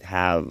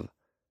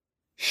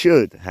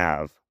should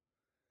have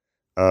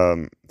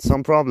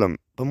some problem,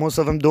 but most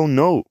of them don't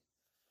know.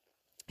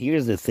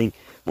 Here's the thing: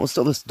 most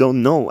of us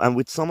don't know, and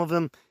with some of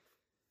them,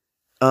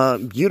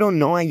 you don't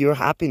know, and you're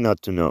happy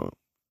not to know.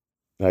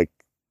 Like,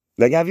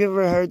 have you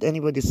ever heard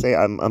anybody say,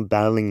 "I'm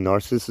battling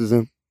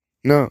narcissism"?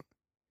 No,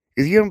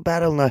 if you don't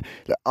battle,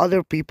 the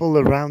other people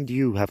around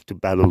you have to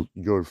battle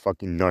your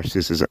fucking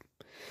narcissism.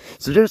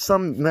 So there's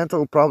some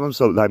mental problems.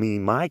 So I mean,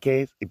 in my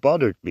case, it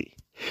bothered me.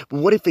 But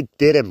what if it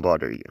didn't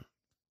bother you?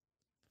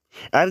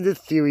 I have the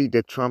theory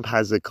that Trump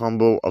has a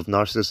combo of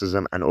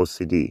narcissism and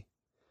OCD.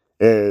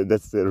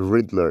 That's the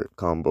Riddler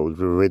combo.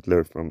 The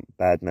Riddler from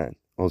Batman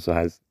also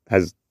has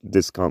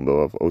this combo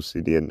of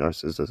OCD and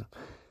narcissism.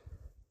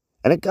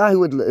 And a guy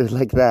would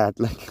like that,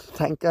 like,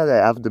 thank God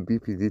I have the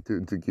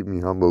BPD to keep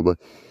me humble. But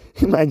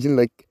imagine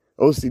like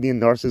OCD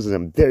and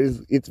narcissism.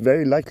 It's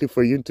very likely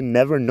for you to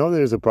never know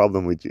there's a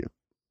problem with you.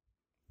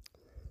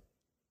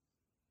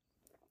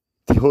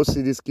 The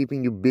OCD is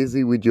keeping you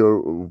busy with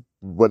your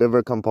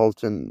whatever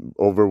compulsion,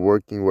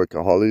 overworking,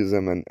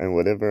 workaholism, and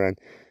whatever, and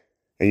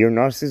your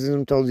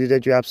narcissism tells you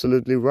that you're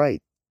absolutely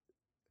right.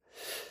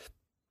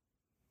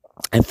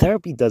 And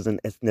therapy doesn't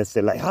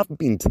necessarily. I've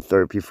been to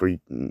therapy for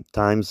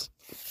times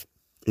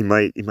in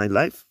my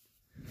life.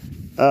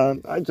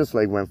 I just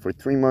like went for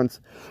 3 months,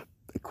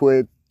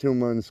 quit, 2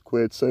 months,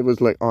 quit. So it was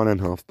like on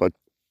and off. But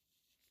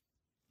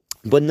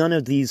none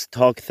of these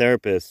talk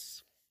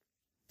therapists,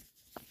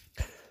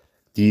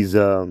 these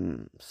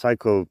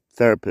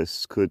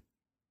psychotherapists could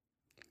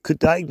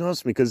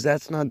diagnose me, because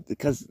that's not,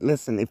 because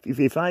listen,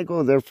 if I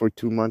go there for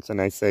 2 months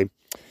and I say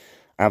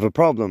I have a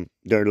problem,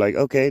 they're like,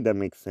 okay, that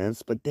makes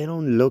sense, but they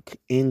don't look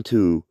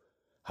into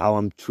how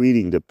I'm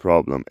treating the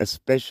problem,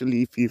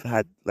 especially if you've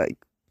had like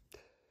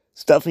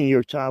stuff in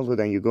your childhood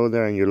and you go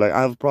there and you're like,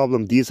 I have a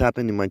problem, this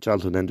happened in my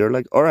childhood, and they're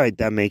like, all right,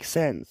 that makes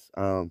sense.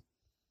 So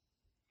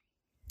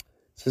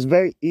it's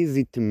very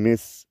easy to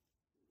miss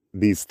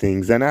these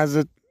things. And as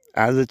a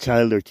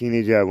child or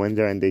teenager, I went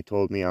there and they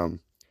told me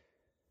I'm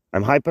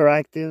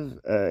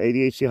hyperactive,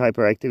 ADHD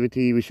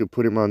hyperactivity. We should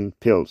put him on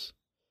pills.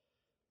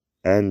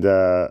 And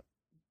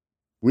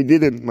we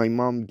didn't. My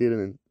mom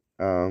didn't.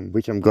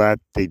 Which I'm glad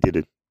they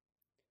didn't.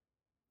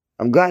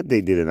 I'm glad they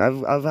didn't.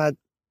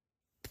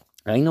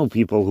 I know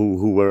people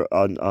who were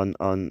on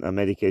a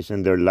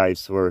medication. Their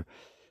lives were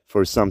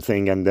for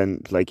something, and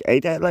then like the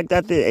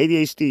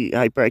ADHD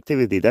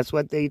hyperactivity. That's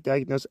what they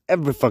diagnose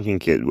every fucking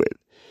kid with.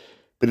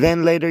 But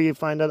then later you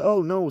find out,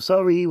 oh no,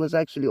 sorry, it was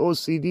actually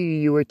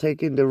OCD. You were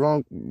taking the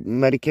wrong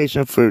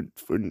medication for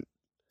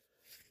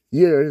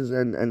years,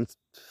 and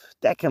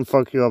that can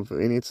fuck you up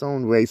in its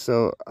own way.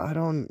 So I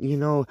don't,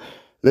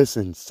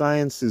 listen,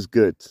 science is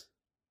good.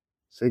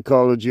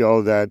 Psychology,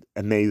 all that,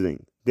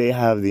 amazing. They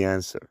have the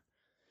answer.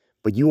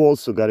 But you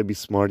also got to be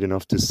smart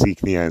enough to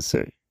seek the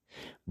answer.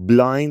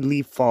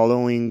 Blindly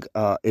following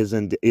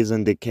isn't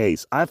the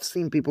case. I've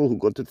seen people who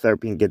go to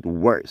therapy and get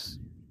worse.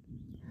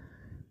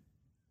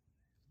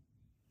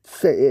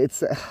 So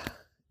it's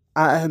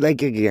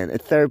like, again,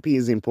 therapy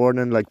is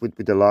important. Like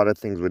with a lot of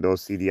things with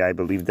OCD, I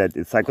believe that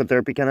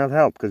psychotherapy cannot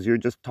help, because you're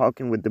just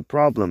talking with the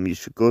problem. You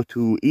should go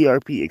to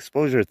ERP,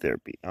 exposure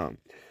therapy.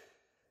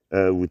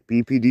 With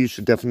BPD, you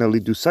should definitely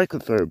do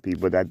psychotherapy,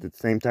 but at the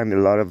same time, a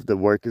lot of the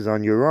work is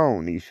on your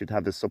own. You should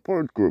have a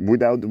support group.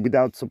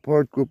 Without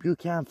support group, you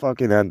can't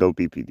fucking handle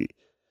BPD.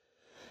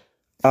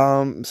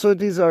 So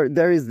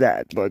there is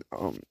that, but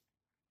I'm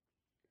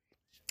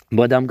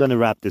gonna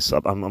wrap this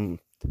up. I'm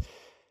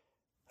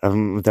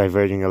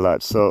diverting a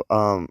lot. So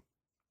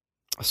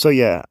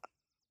yeah,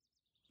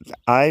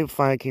 I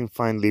fucking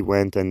finally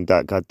went and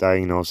got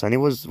diagnosed, and it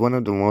was one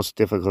of the most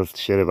difficult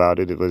shit about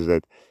it. It was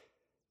that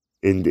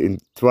in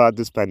throughout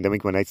this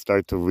pandemic, when I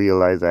started to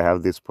realize I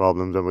have these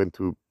problems, I went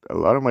to a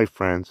lot of my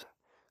friends,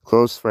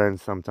 close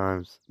friends,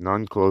 sometimes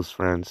non-close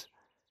friends,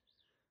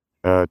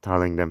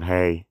 telling them,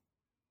 "Hey,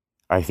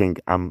 I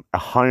think I'm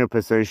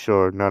 100%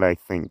 sure, not I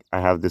think I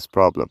have this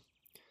problem."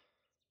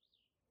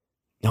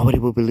 Nobody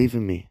will believe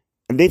in me.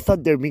 And they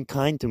thought they're being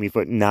kind to me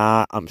for,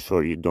 nah, I'm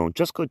sure you don't.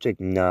 Just go check.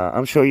 Nah,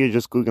 I'm sure you're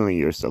just Googling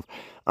yourself.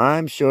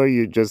 I'm sure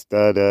you just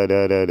da.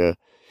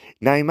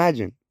 Now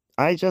imagine,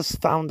 I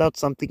just found out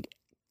something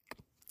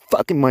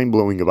fucking mind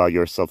blowing about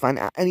yourself. And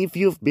if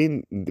you've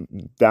been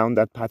down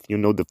that path, you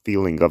know the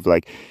feeling of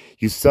like,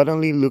 you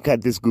suddenly look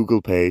at this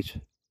Google page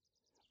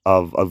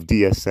of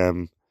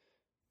DSM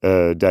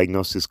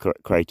diagnosis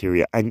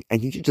criteria, and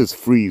you just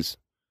freeze.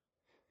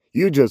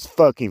 You just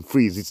fucking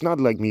freeze. It's not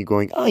like me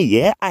going, oh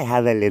yeah, I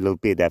have a little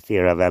bit of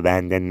fear of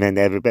abandonment.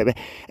 Everybody,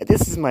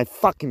 this is my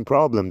fucking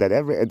problem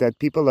that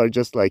people are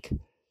just like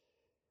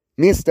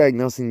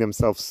misdiagnosing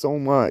themselves so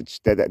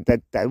much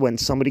that when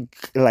somebody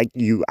like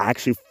you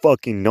actually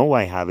fucking know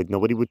I have it,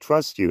 nobody would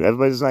trust you.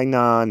 Everybody's like,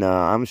 nah,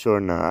 I'm sure,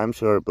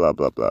 blah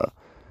blah blah.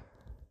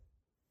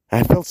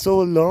 I felt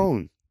so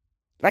alone.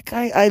 Like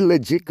I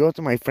legit go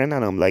to my friend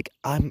and I'm like,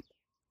 I'm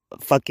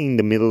fucking in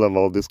the middle of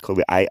all this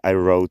COVID. I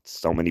wrote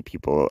so many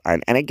people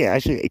and again I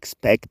should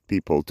expect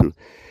people to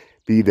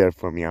be there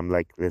for me. I'm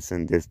like,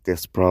 listen,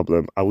 this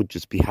problem. I would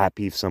just be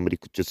happy if somebody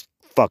could just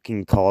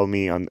fucking call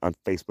me on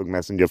Facebook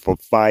Messenger for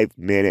 5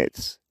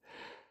 minutes.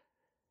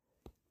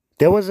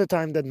 There was a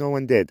time that no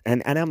one did,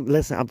 and I'm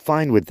listen. I'm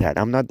fine with that.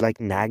 I'm not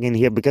like nagging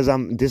here because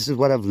I'm. This is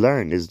what I've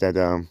learned is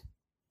that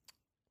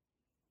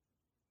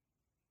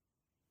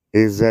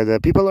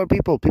people are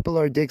people. People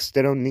are dicks.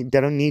 They don't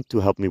need to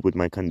help me with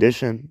my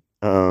condition.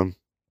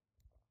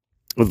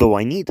 Although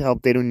I need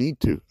help, they don't need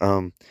to.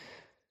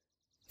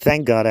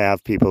 Thank God I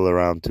have people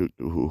around to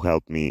who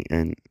help me,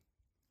 and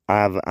I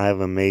have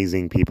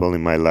amazing people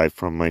in my life,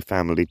 from my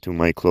family to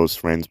my close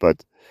friends.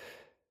 But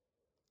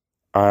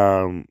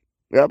um,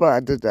 yeah,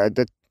 but at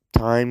the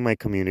time, my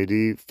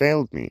community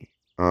failed me.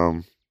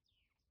 Um,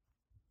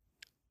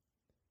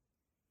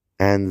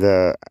 and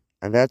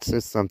and that's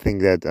just something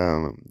that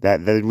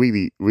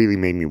really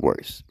made me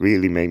worse.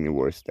 Really made me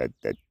worse. That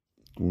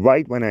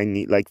right when I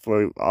need, like,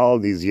 for all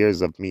these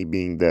years of me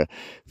being the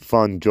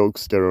fun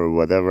jokester or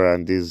whatever,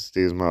 and these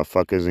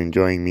motherfuckers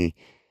enjoying me,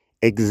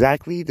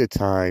 exactly the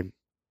time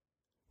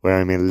where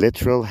I'm in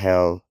literal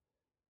hell.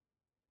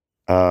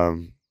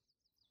 Um,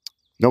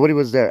 Nobody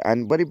was there,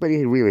 and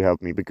nobody really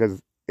helped me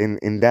because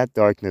in that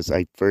darkness,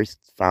 I first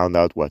found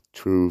out what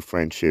true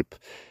friendship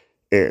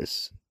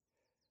is.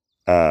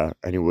 And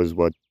it was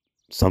what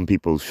some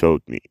people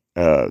showed me.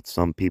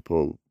 Some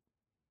people,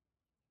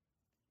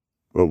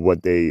 or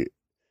what the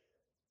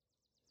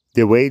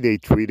way they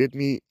treated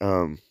me,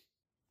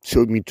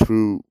 showed me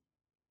true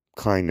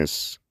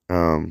kindness.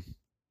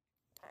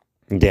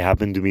 They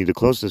happen to be the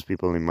closest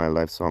people in my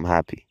life, so I'm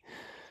happy.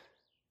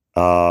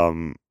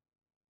 Um,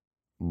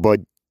 but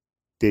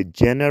the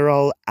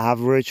general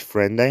average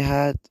friend I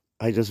had,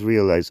 I just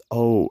realized,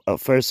 oh,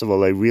 first of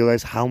all, I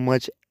realized how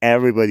much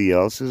everybody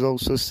else is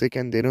also sick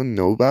and they don't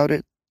know about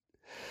it.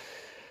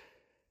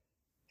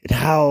 And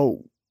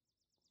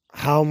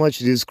how much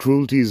this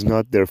cruelty is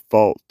not their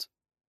fault.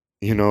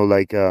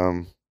 Like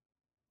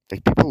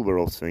people were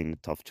also in a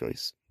tough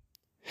choice.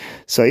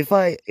 So if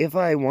I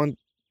want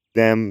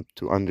them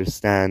to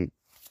understand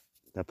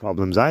the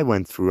problems I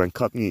went through and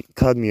cut me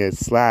a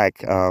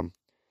slack,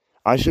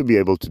 I should be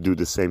able to do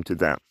the same to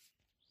them,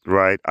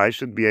 right? I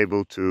should be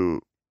able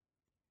to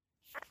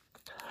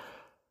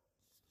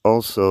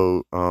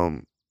also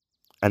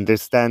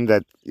understand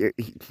that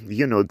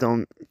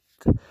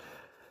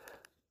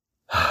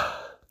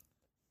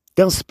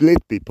don't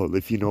split people,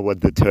 if you know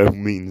what the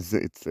term means.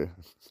 It's a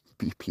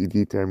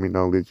BPD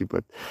terminology,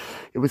 but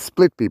it was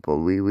split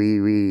people.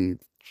 We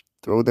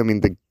throw them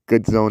in the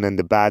good zone and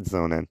the bad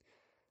zone, and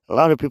a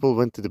lot of people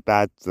went to the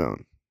bad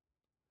zone,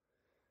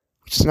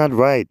 which is not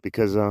right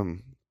because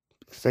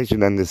I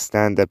should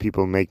understand that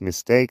people make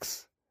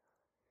mistakes.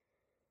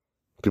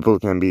 People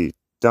can be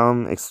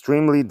dumb,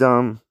 extremely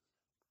dumb,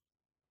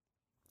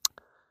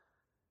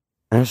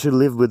 and I should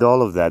live with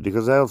all of that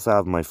because I also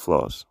have my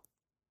flaws.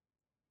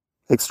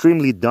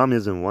 Extremely dumb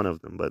isn't one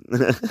of them, but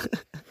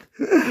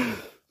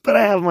but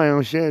I have my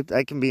own shit.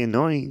 I can be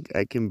annoying.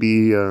 I can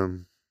be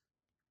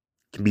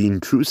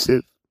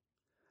intrusive.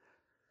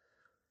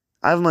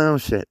 I have my own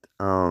shit.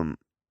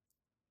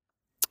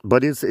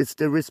 But it's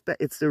the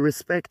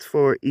respect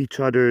for each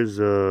other's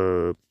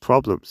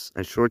problems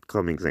and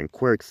shortcomings and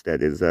quirks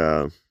that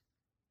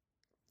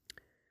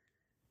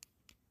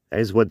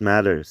is what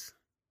matters.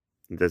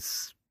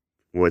 That's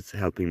what's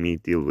helping me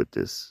deal with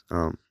this.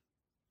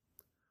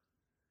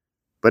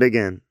 But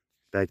again,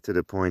 back to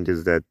the point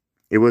is that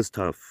it was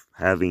tough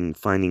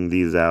finding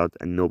these out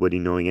and nobody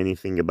knowing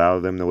anything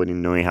about them, nobody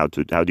knowing how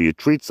do you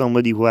treat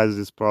somebody who has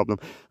this problem.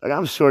 Like,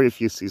 I'm sure if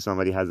you see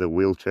somebody has a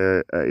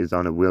wheelchair, is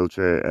on a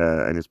wheelchair,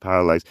 and is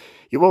paralyzed,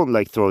 you won't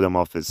like throw them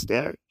off a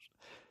stair.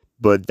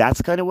 But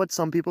that's kind of what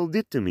some people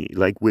did to me.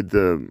 Like, with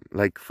the,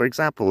 like, for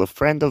example, a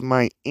friend of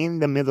mine, in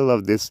the middle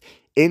of this,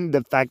 in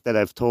the fact that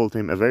I've told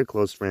him, a very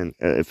close friend,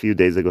 a few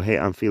days ago, hey,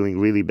 I'm feeling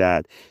really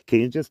bad.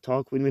 Can you just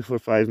talk with me for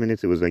 5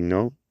 minutes? It was like,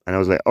 no. And I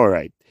was like, all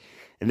right.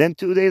 And then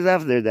 2 days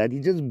after that, he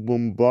just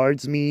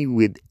bombards me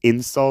with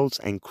insults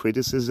and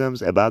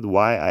criticisms about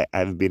why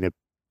I've been a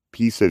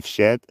piece of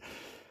shit.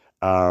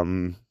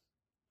 Um,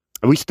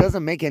 which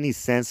doesn't make any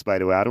sense, by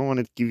the way. I don't want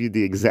to give you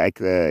the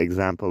exact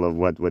example of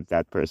what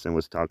that person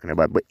was talking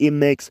about, but it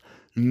makes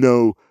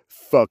no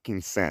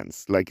fucking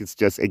sense. Like, it's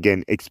just,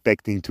 again,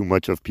 expecting too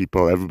much of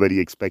people,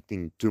 everybody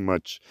expecting too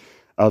much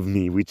of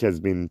me, which has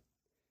been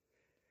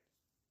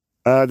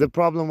the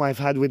problem I've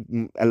had with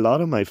a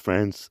lot of my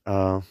friends.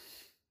 And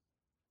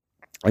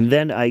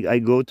then I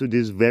go to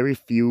this very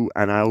few,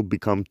 and I'll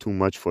become too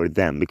much for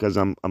them because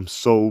I'm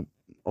so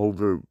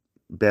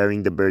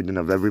overbearing the burden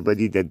of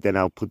everybody that then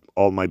I'll put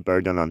all my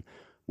burden on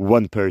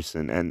one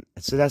person, and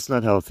so that's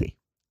not healthy.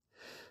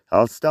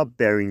 I'll stop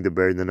bearing the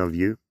burden of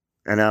you,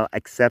 and I'll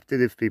accept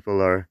it if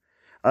people are.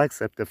 I'll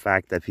accept the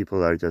fact that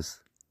people are just,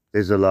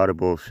 there's a lot of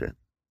bullshit,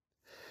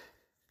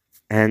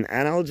 and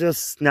I'll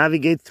just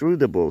navigate through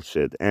the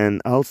bullshit,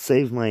 and I'll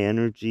save my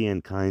energy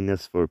and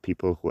kindness for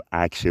people who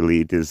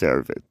actually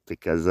deserve it,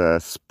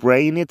 because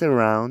spraying it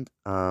around,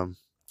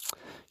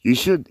 you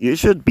should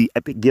be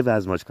give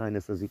as much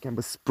kindness as you can,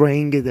 but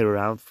spraying it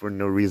around for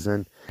no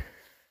reason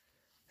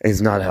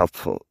is not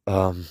helpful.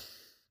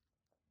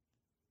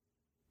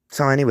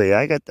 So anyway,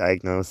 I got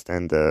diagnosed,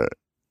 and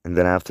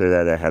then after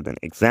that I had an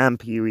exam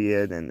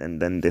period,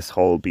 and then this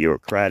whole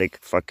bureaucratic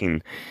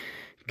fucking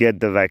get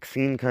the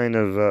vaccine kind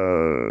of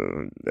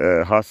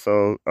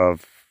hustle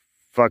of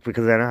fuck,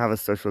 because I don't have a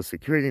social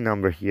security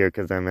number here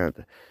because I'm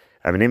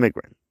an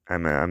immigrant.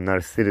 I'm not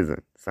a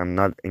citizen, so I'm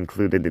not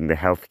included in the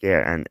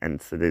healthcare,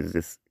 and so there's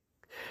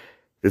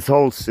this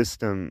whole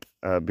system,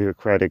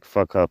 bureaucratic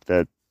fuck up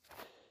that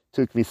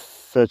took me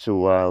such a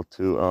while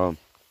to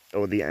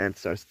oh, the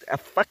answers, a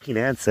fucking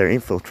answer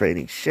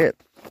infiltrating shit.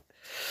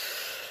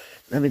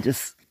 Let me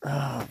just,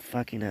 oh,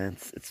 fucking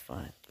ants, it's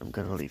fine, I'm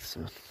gonna leave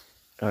soon.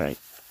 All right.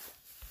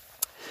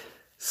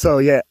 So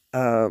yeah,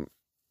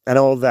 and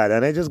all that,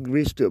 and I just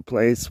reached to a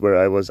place where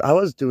I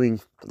was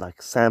doing,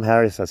 like, Sam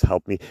Harris has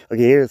helped me.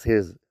 Okay,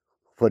 here's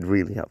what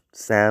really helped.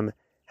 Sam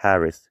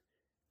Harris,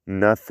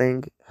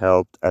 nothing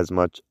helped as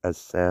much as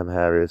Sam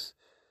Harris.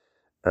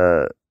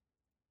 Uh,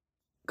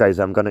 guys,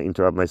 I'm gonna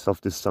interrupt myself.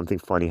 There's something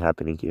funny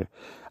happening here.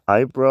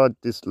 I brought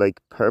this,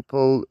 like,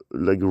 purple,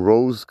 like,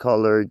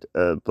 rose-colored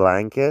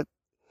blanket,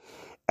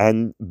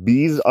 and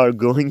bees are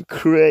going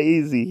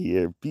crazy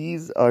here.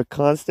 Bees are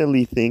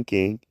constantly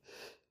thinking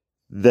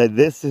that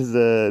this is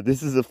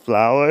a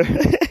flower.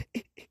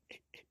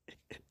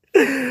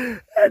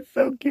 That's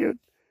so cute.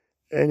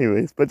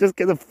 Anyways, but just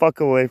get the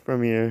fuck away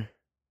from here.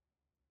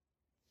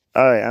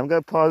 All right, I'm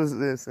gonna pause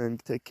this and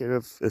take care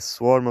of a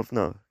swarm of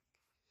no.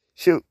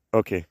 Shoot.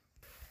 Okay.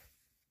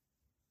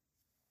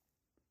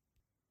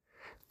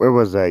 Where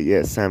was I?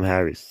 Yeah, Sam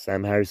Harris.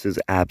 Sam Harris's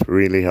app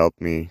really helped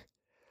me.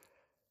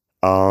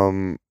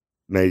 Um,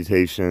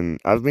 Meditation.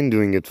 I've been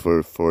doing it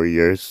for 4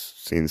 years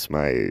since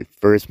my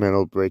first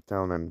mental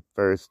breakdown and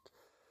first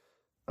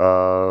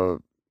uh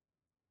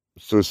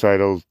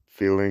suicidal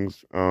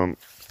feelings.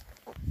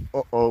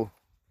 Oh.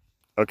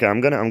 Okay,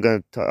 I'm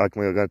gonna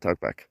talk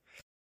back.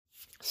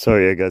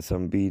 Sorry, I got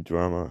some bee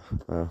drama.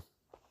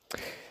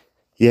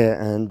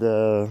 Yeah, and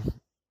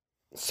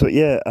so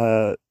yeah,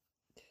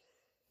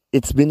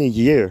 it's been a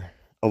year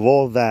of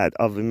all that.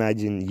 Of,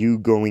 imagine you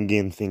going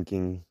in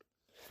thinking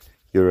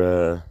you're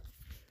a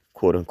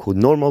quote unquote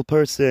normal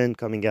person,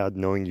 coming out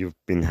knowing you've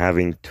been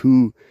having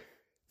two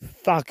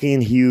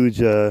fucking huge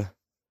mental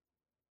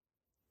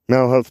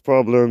health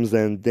problems,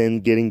 and then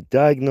getting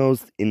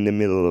diagnosed in the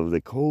middle of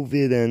the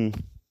COVID,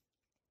 and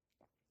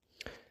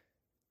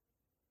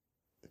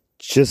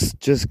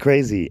just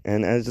crazy.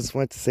 And I just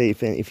want to say,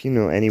 if you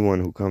know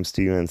anyone who comes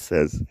to you and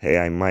says, hey,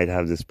 I might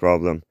have this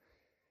problem,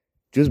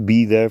 just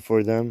be there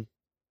for them.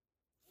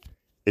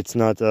 It's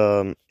not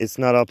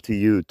up to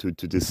you to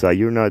decide.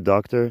 You're not a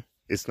doctor.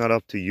 It's not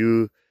up to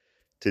you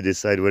to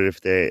decide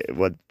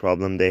what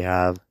problem they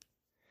have.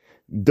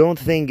 Don't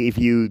think if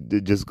you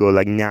just go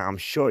like, nah, I'm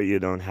sure you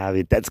don't have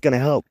it, that's gonna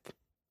help.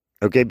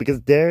 Okay,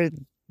 because they're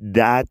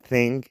that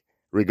thing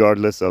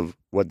regardless of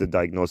what the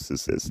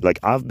diagnosis is. Like,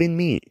 I've been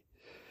me.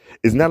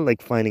 It's not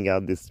like finding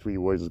out these 3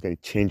 words is going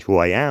to change who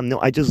I am. No,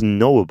 I just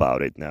know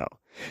about it now.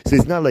 So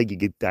it's not like you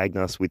get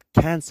diagnosed with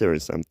cancer or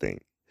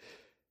something.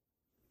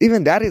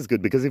 Even that is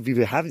good, because if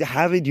you have to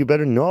have it, you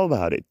better know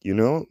about it,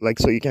 Like,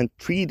 so you can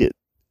treat it.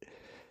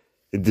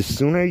 The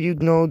sooner you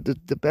know,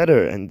 the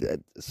better.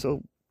 And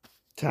so,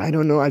 I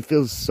don't know, I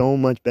feel so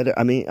much better.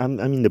 I mean, I'm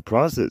in the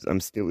process.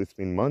 It's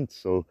been months,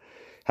 so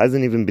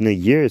hasn't even been a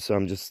year. So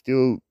I'm just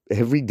still,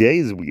 every day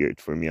is weird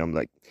for me. I'm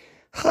like,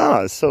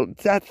 Huh, so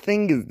that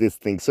thing is this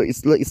thing. So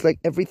it's like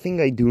everything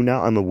I do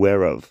now I'm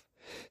aware of.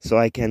 So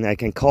I can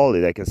call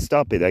it, I can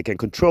stop it, I can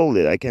control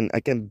it, I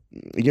can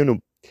you know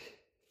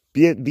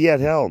be at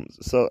helm.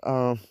 So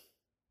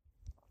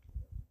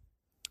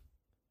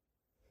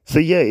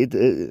yeah,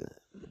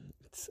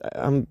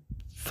 I'm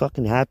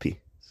fucking happy.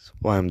 That's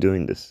why I'm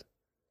doing this.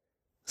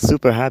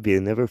 Super happy. I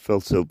never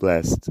felt so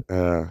blessed.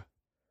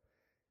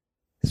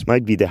 This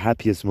might be the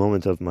happiest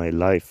moment of my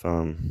life.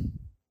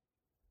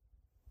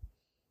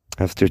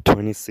 After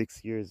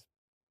 26 years,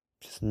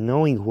 just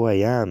knowing who I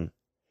am,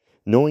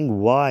 knowing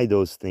why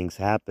those things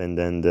happened,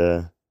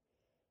 and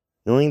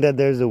knowing that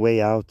there's a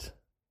way out.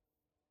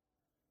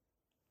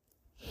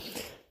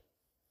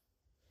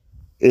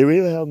 It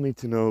really helped me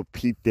to know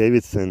Pete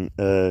Davidson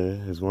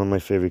is one of my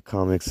favorite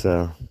comics.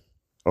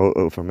 From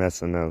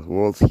SNL.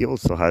 Well, he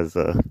also has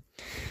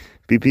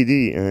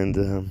PPD, and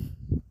it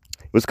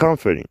was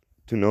comforting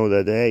to know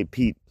that hey,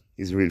 Pete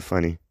is really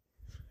funny.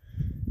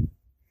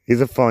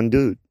 He's a fun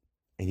dude,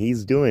 and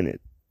he's doing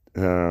it.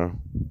 So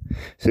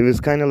it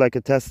was kind of like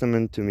a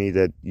testament to me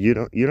that you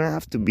don't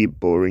have to be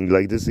boring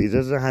like this. It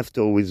doesn't have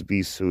to always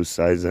be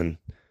suicides, and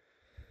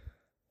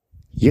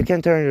you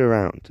can turn it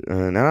around.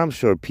 And I'm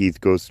sure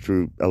Pete goes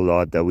through a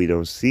lot that we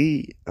don't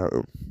see.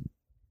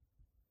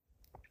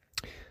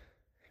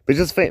 But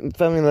just felt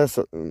me less,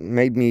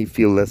 made me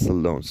feel less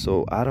alone.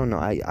 So I don't know.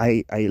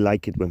 I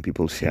like it when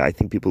people share. I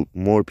think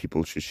more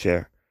people should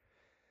share.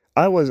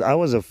 I was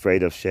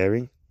afraid of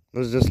sharing. I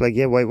was just like,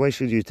 yeah, why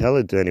should you tell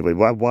it to anybody?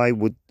 Why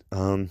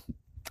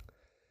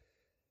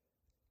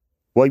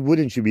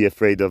wouldn't you be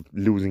afraid of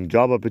losing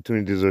job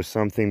opportunities or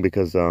something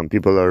because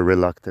people are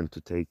reluctant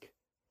to take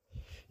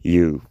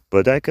you?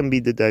 But that can be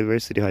the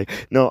diversity high.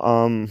 No,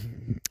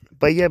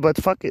 but yeah, but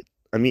fuck it.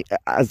 I mean,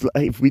 as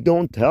if we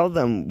don't tell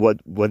them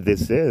what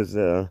this is,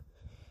 and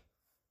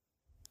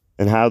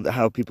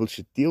how people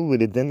should deal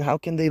with it, then how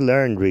can they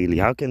learn really?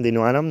 How can they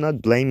know? And I'm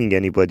not blaming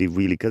anybody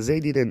really, because they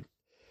didn't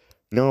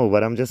know.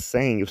 But I'm just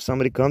saying, if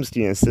somebody comes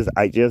to you and says,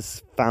 I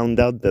just found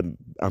out that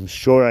I'm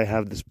sure I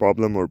have this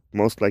problem, or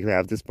most likely I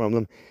have this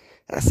problem,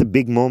 that's a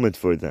big moment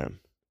for them.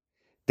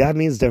 That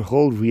means their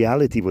whole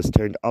reality was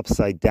turned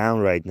upside down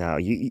right now.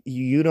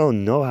 You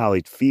don't know how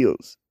it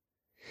feels.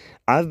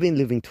 I've been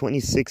living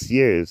 26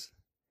 years.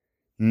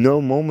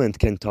 No moment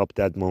can top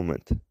that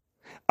moment.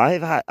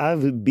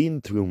 I've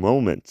been through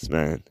moments,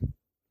 man.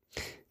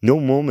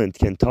 No moment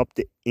can top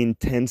the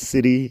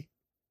intensity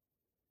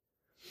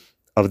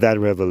of that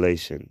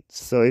revelation.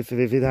 So if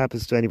it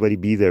happens to anybody,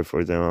 be there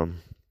for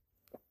them.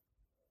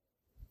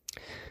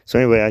 So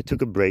anyway, I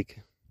took a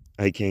break.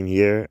 I came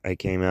here. I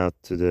came out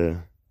to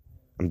the.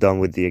 I'm done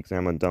with the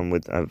exam.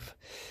 I've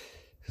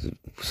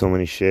so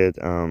many shit.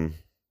 I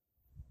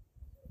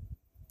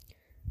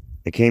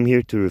came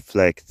here to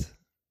reflect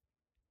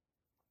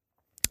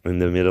in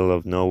the middle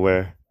of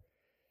nowhere,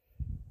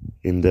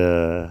 in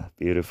the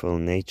beautiful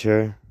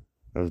nature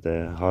of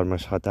the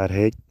Harmash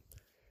Hatarhet.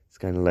 It's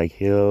kind of like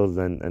hills,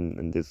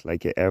 and there's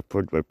like an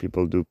airport where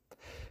people do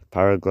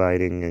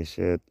paragliding and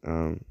shit.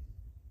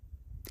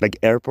 Like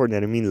airport,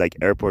 and I mean like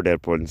airport.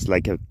 It's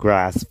like a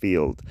grass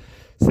field,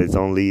 so it's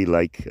only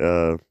like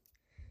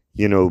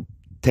you know,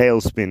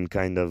 tailspin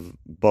kind of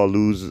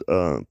balloons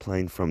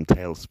playing from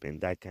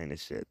tailspin, that kind of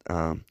shit.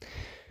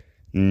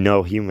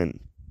 No human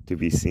to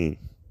be seen.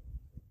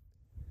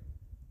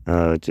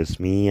 Just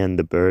me and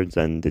the birds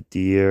and the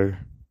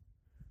deer.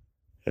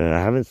 I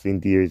haven't seen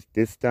deer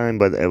this time,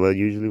 but well,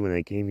 usually when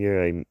I came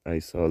here, I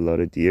saw a lot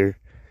of deer.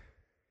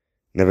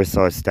 Never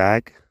saw a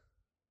stag.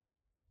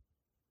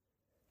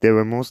 They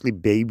were mostly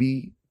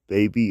baby.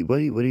 What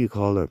do you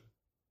call them?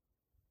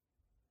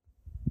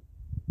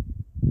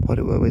 What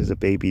is a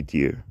baby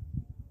deer?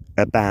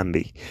 A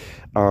Bambi.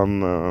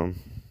 Um, uh,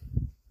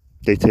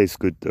 they taste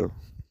good though.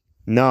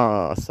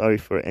 No, sorry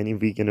for any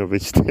vegan or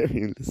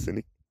vegetarian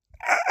listening.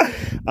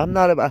 I'm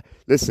not about.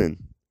 Listen,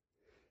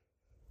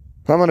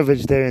 I'm on a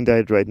vegetarian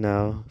diet right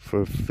now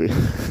for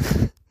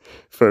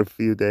for a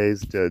few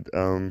days. That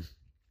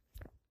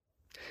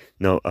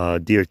no,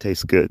 deer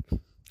tastes good.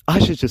 I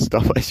should just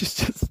stop. I should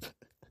just.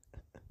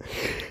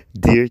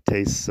 Deer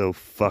tastes so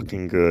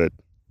fucking good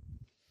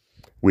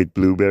with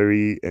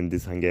blueberry, and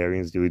these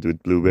Hungarians do it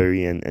with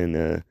blueberry and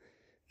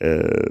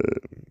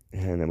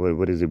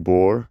what is it,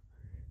 boar?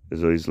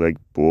 So it's like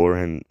boar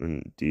and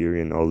deer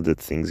and all the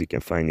things you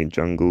can find in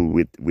jungle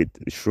with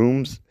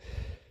shrooms.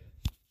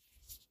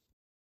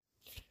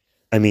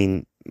 I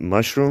mean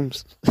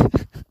mushrooms.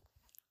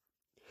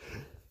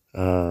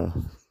 Uh,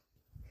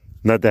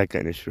 Not that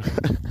kind of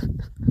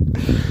shroom.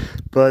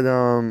 But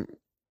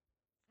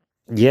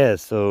yeah.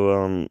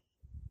 So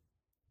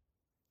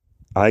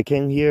I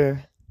came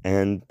here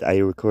and I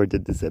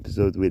recorded this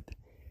episode with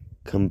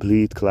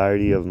complete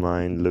clarity of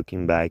mind,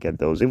 looking back at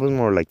those. It was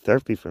more like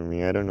therapy for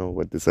me. I don't know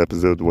what this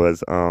episode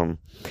was.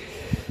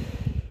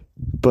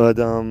 But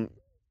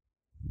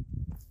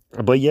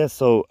But yeah,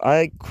 so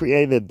I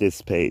created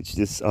this page,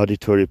 this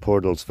auditory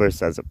portals,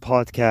 first as a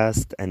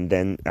podcast, and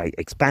then I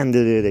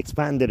expanded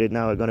it.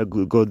 Now I'm gonna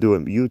go do a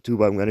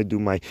YouTube. I'm gonna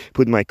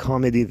put my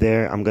comedy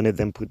there. I'm gonna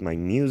then put my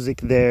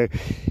music there.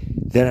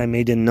 Then I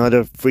made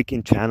another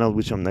freaking channel,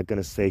 which I'm not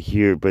gonna say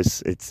here, but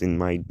it's in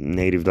my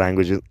native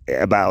language,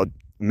 about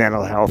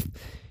mental health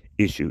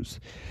issues.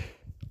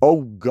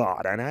 Oh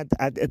God! And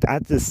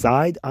at the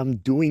side, I'm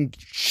doing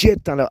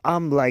shit.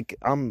 I'm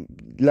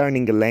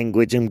learning a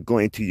language. I'm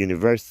going to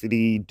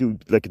university,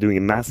 doing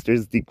a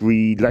master's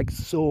degree, like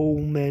so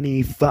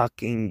many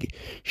fucking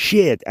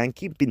shit. And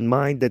keep in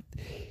mind that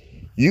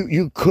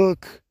you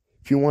cook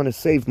if you want to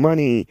save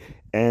money,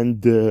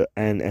 and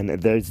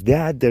there's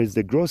that. There's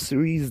the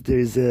groceries.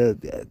 There's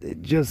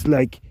just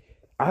like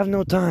I have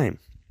no time.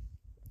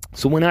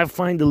 So when I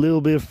find a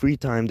little bit of free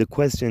time, the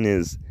question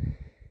is,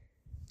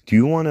 do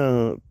you want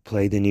to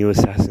play the new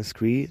Assassin's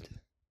Creed?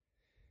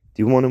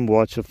 Do you want to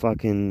watch a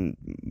fucking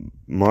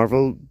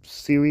Marvel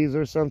series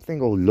or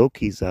something? Oh,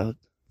 Loki's out.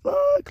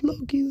 Fuck,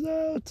 Loki's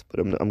out.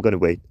 But I'm gonna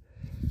wait.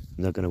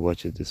 I'm not gonna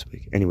watch it this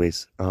week.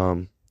 Anyways,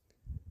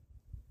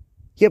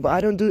 yeah, but I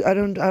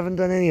haven't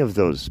done any of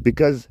those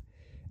because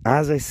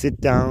as I sit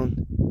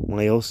down,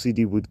 my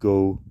OCD would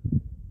go,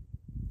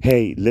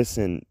 "Hey,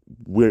 listen,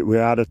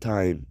 we're out of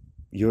time.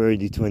 You're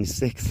already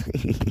 26."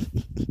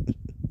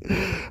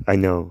 I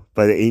know,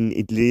 but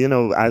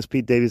as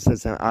Pete Davis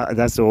says,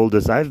 that's the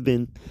oldest I've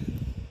been.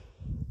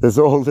 That's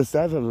the oldest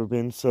I've ever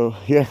been. So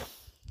yeah,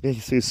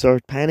 so you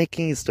start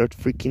panicking, you start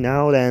freaking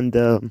out, and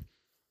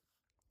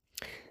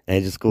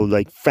I just go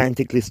like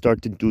frantically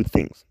start to do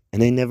things,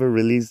 and I never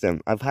release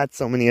them. I've had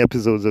so many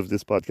episodes of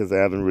this podcast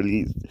I haven't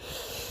released.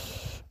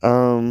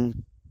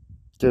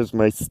 There's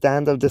my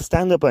stand-up. The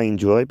stand-up I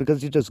enjoy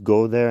because you just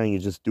go there and you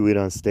just do it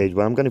on stage.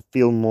 But I'm gonna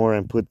feel more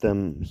and put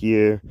them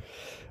here.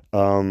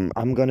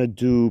 I'm gonna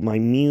do my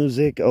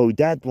music. Oh,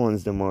 that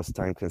one's the most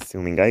time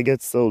consuming. I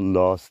get so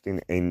lost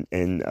in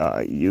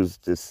use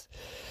this.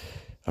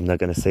 I'm not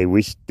gonna say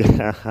which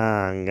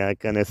I'm not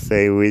gonna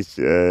say which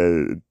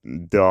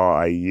DAW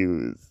I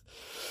use.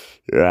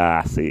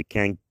 So you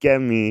can't get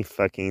me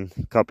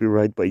fucking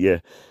copyright. But yeah,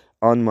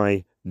 on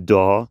my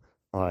DAW,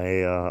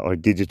 or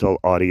digital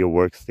audio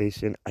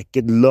workstation, I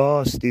get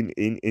lost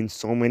in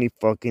so many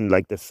fucking,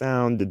 like, the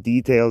sound, the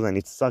details, and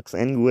it sucks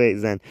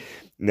anyways. And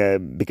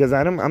because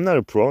I'm not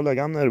a pro, like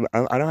I don't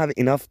have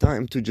enough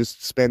time to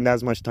just spend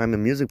as much time a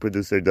music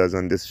producer does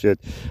on this shit.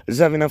 I just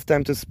have enough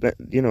time to spend,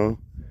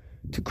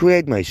 to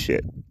create my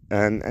shit.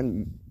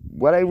 And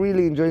what I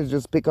really enjoy is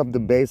just pick up the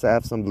bass. I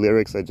have some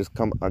lyrics. I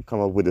come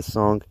up with a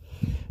song,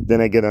 then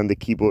I get on the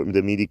keyboard,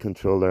 the MIDI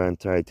controller, and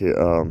try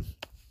to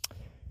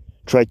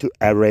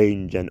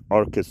arrange and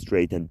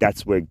orchestrate, and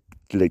that's where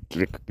like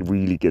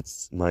really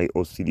gets my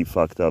OCD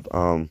fucked up.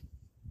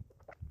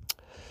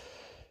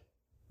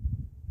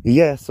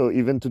 Yeah, so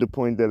even to the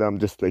point that I'm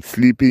just like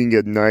sleeping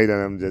at night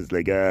and I'm just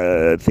like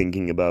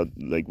thinking about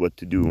like what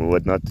to do and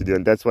what not to do.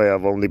 And that's why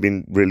I've only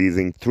been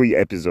releasing 3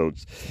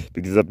 episodes,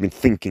 because I've been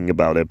thinking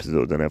about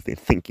episodes and I've been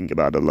thinking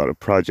about a lot of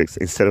projects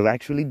instead of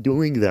actually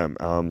doing them.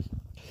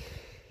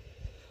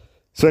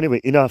 So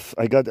anyway, enough.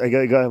 I got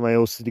my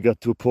OCD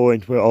got to a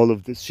point where all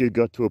of this shit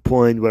got to a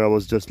point where I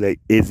was just like,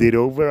 is it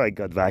over? I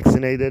got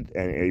vaccinated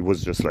and it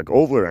was just like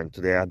over, and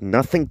today I had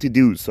nothing to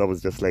do. So I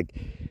was just like,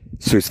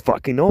 so it's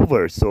fucking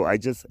over. So I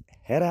just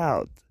head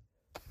out.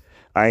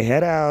 I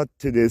head out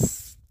to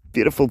this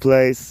beautiful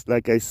place,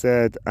 like I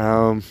said,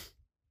 and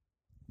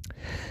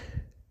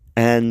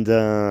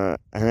I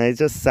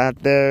just sat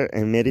there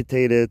and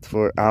meditated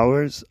for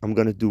hours. I'm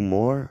gonna do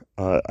more.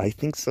 I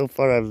think so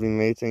far I've been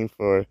meditating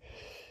for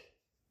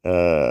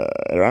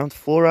around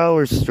 4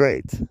 hours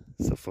straight.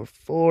 So for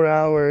 4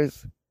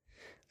 hours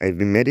I've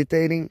been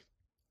meditating.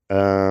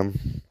 On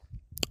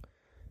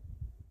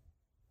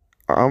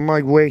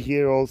my way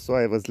here also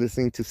I was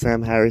listening to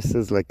Sam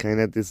Harris's like kind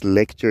of this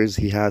lectures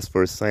he has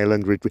for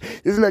silent retreat.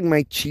 This is like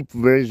my cheap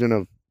version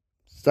of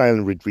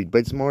silent retreat, but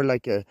it's more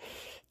like a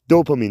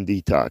dopamine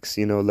detox,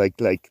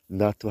 like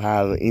not to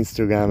have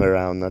Instagram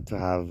around, not to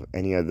have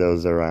any of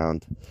those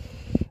around.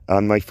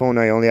 On my phone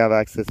I only have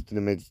access to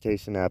the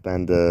meditation app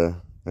and the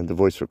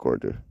voice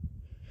recorder.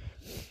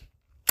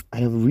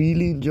 And I'm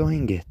really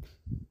enjoying it.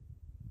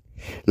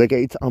 Like,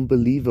 it's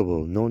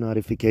unbelievable. No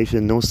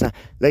notification, no sound.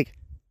 Like,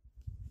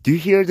 do you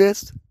hear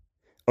this?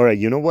 Alright,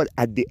 you know what?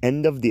 At the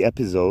end of the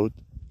episode,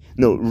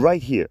 no,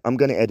 right here, I'm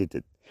gonna edit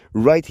it.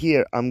 Right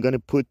here, I'm gonna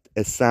put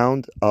a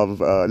sound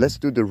of, let's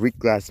do the Rick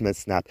Glassman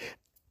snap.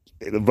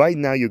 Right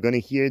now, you're gonna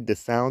hear the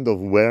sound of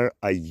where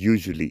I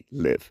usually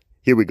live.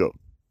 Here we go.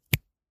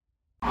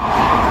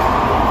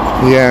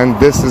 Yeah, and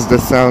this is the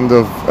sound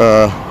of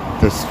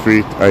the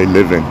street I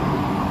live in.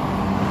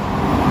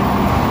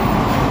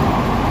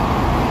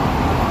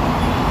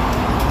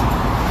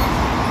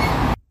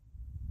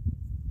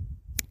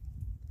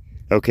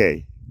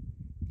 Okay,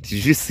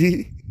 did you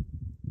see?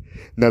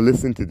 Now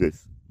listen to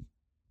this.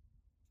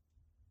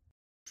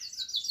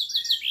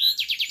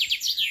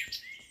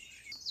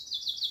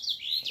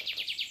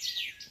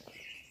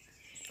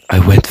 I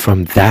went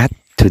from that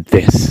to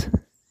this.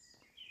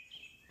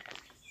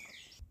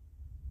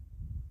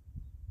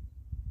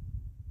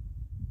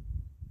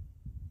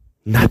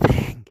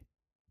 Nothing.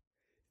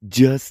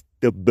 Just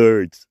the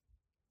birds.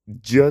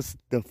 Just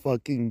the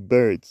fucking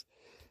birds.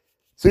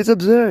 So it's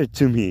absurd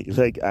to me.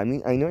 Like, I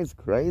mean, I know it's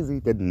crazy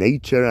that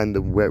nature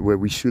and where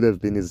we should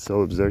have been is so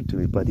absurd to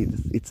me, but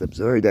it's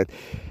absurd.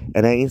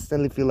 And I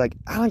instantly feel like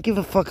I don't give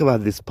a fuck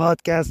about this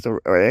podcast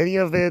or any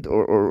of it,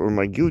 or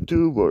my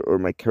YouTube, or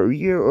my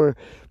career, or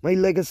my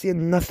legacy,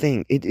 and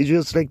nothing. It's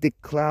just like the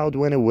cloud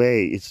went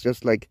away. It's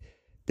just like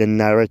the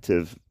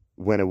narrative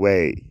went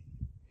away.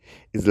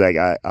 It's like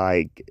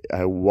I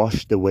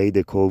washed away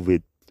the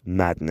COVID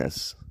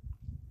madness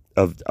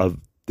of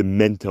the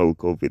mental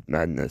COVID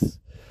madness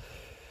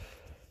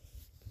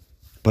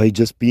by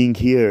just being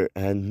here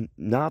and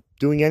not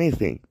doing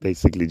anything,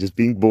 basically just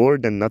being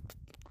bored and not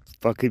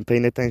fucking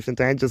paying attention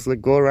to it. Just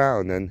like go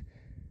around, and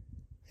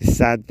I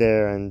sat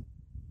there and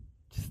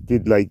just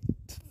did like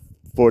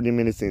 40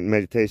 minutes in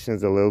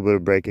meditations, a little bit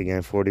of break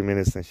again, 40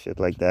 minutes and shit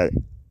like that,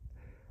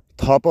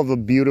 top of a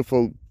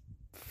beautiful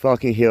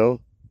fucking hill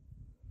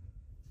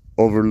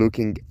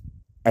overlooking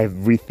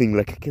everything.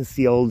 Like I can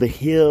see all the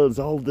hills,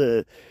 all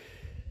the,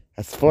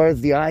 as far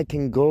as the eye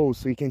can go,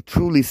 so you can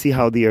truly see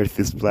how the earth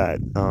is flat.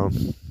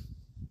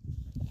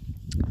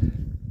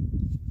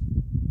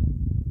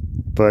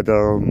 But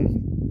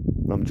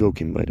I'm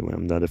joking, by the way.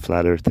 I'm not a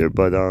flat earther,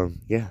 but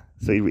yeah.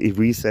 So it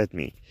reset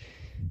me,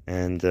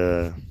 and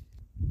but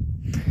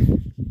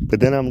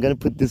then I'm gonna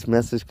put this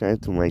message kind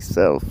of to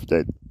myself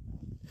that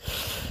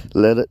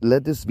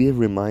let this be a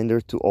reminder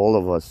to all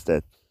of us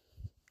that,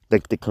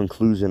 like the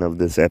conclusion of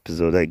this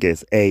episode, I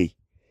guess.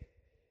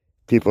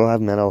 People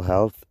have mental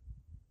health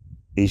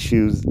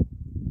issues.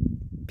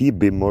 Be a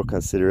bit more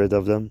considerate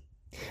of them.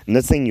 I'm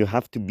not saying you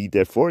have to be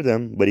there for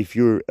them, but if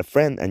you're a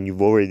friend and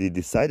you've already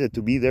decided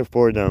to be there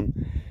for them,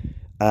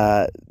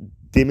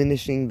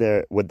 diminishing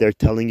what they're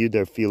telling you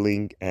they're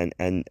feeling, and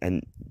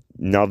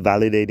not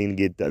validating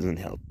it doesn't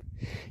help.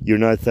 You're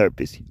not a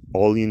therapist.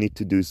 All you need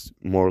to do is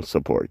moral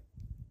support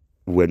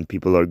when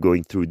people are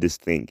going through this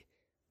thing.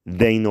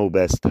 They know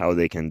best how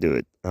they can do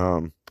it.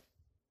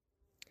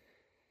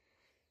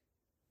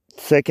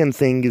 Second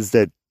thing is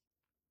that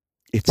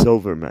it's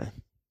over, man.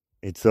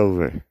 It's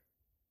over.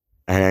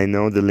 And I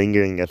know the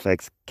lingering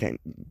effects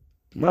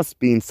must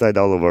be inside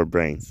all of our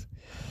brains,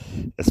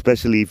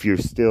 especially if you're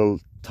still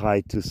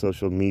tied to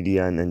social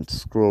media and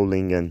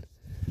scrolling and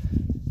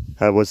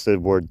what's the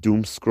word,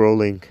 doom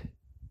scrolling.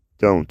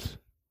 Don't.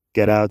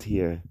 Get out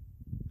here,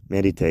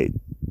 meditate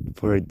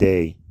for a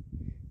day.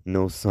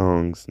 No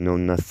songs, no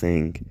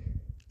nothing,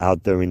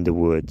 out there in the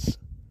woods.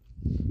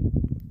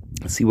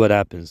 See what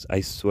happens.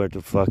 I swear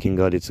to fucking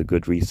God, it's a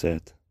good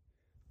reset.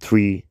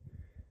 3,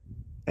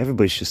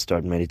 everybody should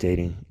start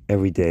meditating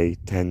every day,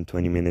 10,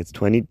 20 minutes.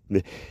 20,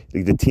 the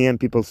TM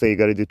people say you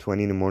gotta do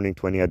 20 in the morning,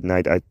 20 at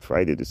night. I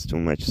tried it, it's too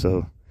much.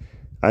 So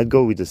I'd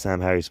go with the Sam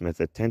Harris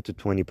method, 10 to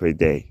 20 per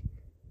day.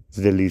 It's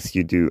the least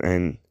you do.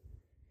 And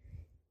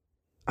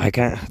I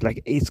can't,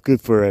 like, it's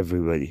good for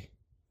everybody.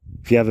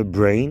 If you have a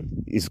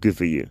brain, it's good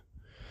for you.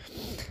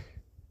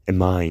 A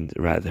mind,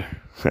 rather.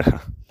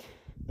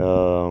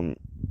 And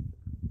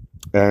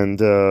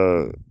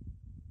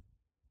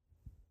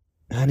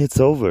it's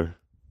over.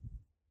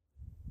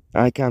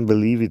 I can't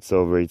believe it's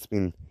over. It's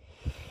been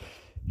a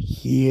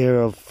year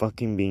of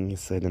fucking being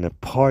inside an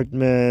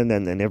apartment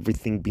and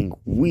everything being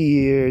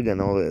weird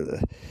and all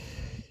that.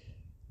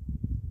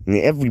 And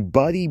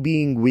everybody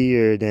being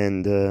weird,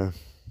 and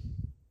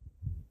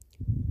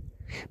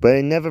but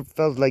I never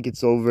felt like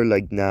it's over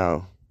like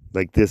now,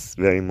 like this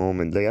very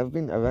moment. Like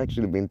I've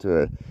actually been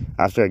to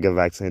after I got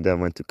vaccinated, I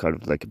went to kind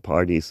of like a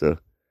party, so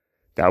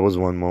that was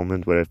one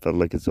moment where I felt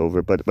like it's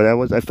over. But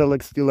I felt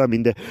like still I'm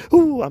in the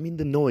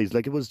noise.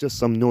 Like it was just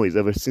some noise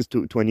ever since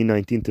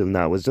 2019 till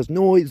now. It was just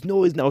noise.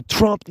 Now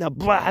Trump, now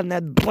blah,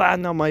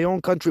 now my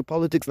own country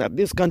politics, now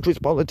this country's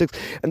politics,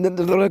 and then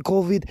the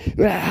COVID,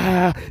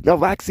 now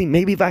vaccine,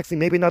 maybe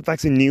not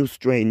vaccine, new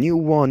strain, new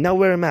one. Now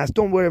wear a mask,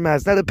 don't wear a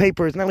mask. Now the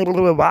papers, now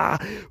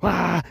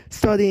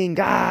studying.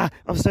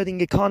 I'm studying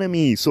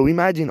economy. So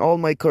imagine all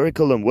my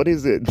curriculum. What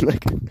is it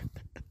like?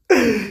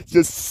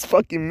 Just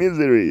fucking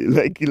misery,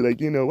 like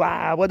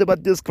what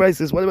about this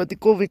crisis, what about the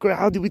COVID crisis,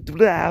 how do we do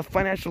that,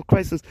 financial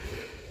crisis,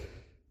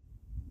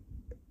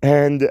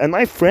 and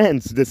my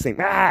friends the same,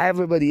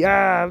 everybody,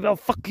 well,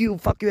 fuck you,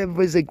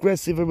 everybody's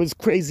aggressive, everybody's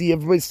crazy,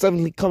 everybody's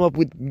suddenly come up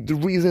with the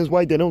reasons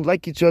why they don't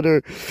like each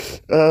other,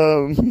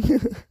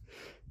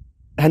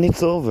 and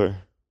it's over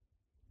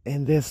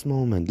in this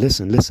moment.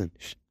 Listen.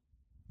 Shh.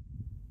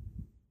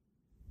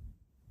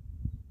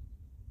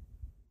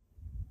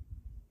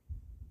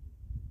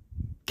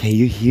 Can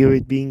you hear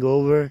it being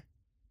over?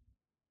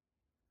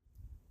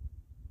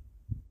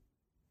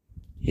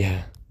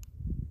 Yeah.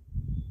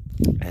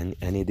 And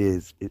it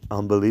is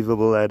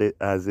unbelievable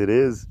as it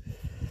is.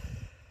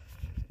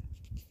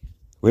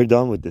 We're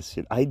done with this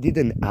shit. I did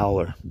an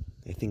hour.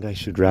 I think I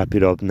should wrap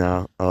it up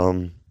now.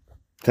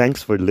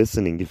 Thanks for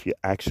listening. If you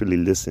actually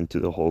listened to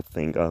the whole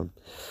thing,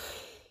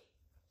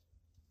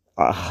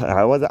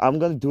 I'm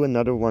gonna do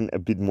another one a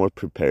bit more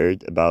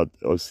prepared about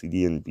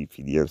OCD and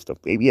BPD and stuff.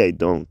 Maybe I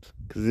don't,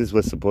 because this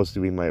was supposed to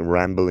be my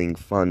rambling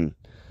fun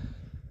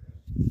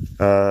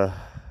Uh,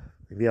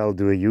 maybe I'll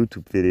do a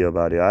YouTube video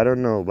about it. I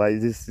don't know, but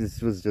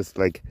this was just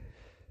like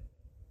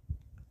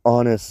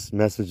honest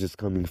messages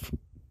coming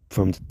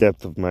from the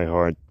depth of my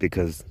heart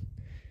because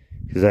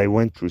I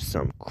went through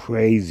some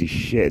crazy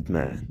shit,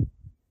 man.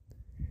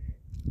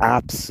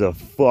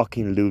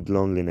 Absolute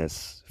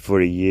loneliness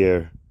for a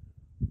year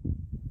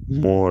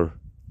more,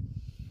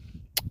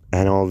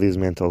 and all these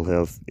mental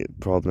health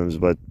problems.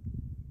 But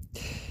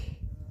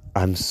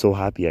I'm so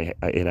happy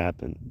it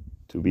happened.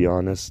 To be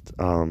honest,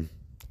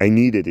 I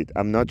needed it.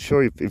 I'm not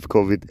sure if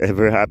COVID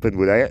ever happened.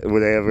 Would I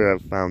ever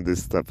have found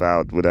this stuff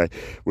out? Would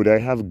I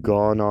have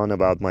gone on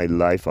about my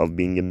life of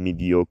being a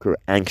mediocre,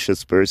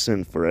 anxious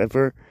person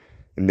forever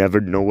and never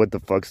know what the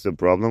fuck's the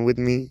problem with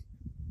me?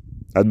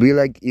 I'd be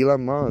like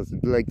Elon Musk.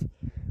 I'd be like,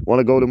 want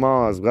to go to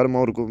Mars, got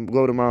to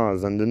go to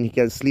Mars, and then he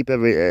can sleep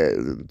every,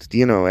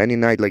 any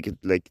night. Like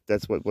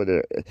that's what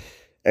the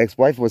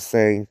ex-wife was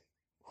saying.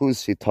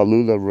 Who's she?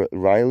 Tallulah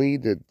Riley,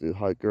 the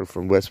hot girl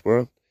from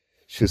Westworld.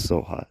 She's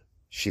so hot.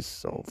 She's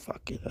so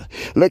fucking hot.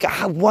 Like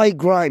white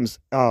Grimes.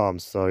 Oh, I'm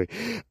sorry.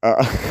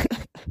 Uh,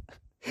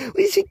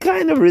 she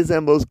kind of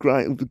resembles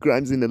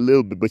Grimes in a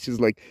little bit, but she's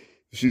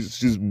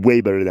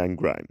way better than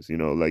Grimes.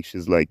 Like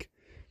she's like.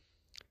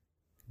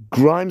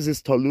 Grimes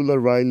is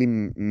Tallulah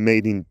Riley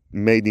made in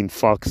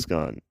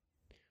Foxconn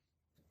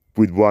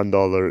with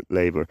 $1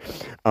 labor.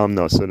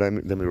 No, so let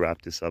me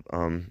wrap this up.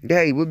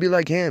 Yeah, it would be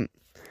like him.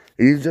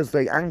 He's just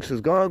like anxious.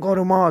 Go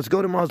to Mars,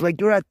 go to Mars.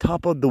 Like you're at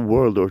top of the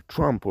world, or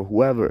Trump, or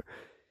whoever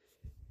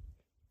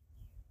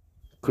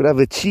could have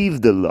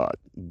achieved a lot,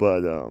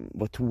 but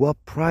to what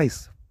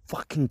price?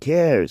 Fucking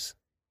cares.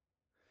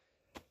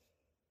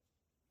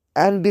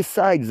 And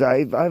besides,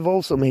 I've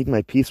also made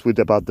my peace with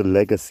about the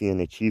legacy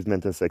and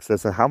achievement and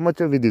success, and how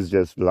much of it is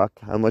just luck,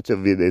 how much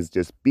of it is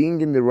just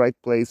being in the right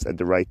place at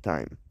the right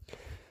time.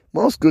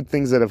 Most good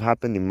things that have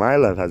happened in my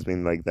life has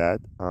been like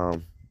that.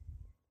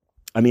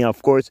 I mean,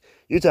 of course,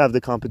 you have to have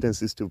the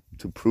competencies to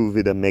prove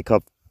it and make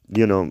up,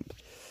 you know.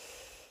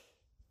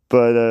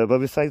 But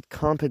besides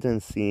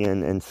competency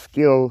and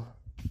skill,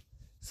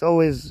 it's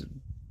always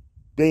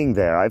being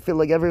there. I feel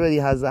like everybody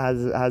has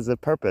a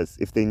purpose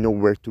if they know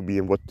where to be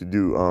and what to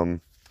do.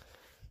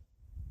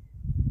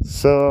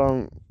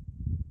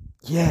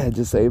 Yeah,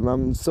 just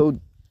I'm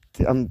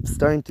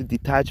starting to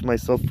detach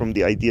myself from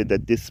the idea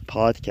that this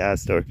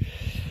podcast or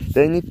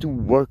that I need to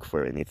work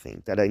for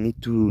anything. That I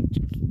need to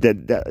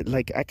that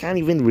like I can't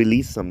even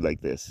release something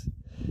like this.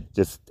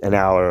 Just an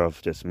hour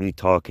of just me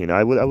talking.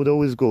 I would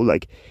always go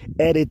like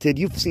edited.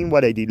 You've seen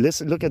what I did.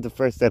 Look at the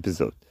first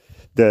episode.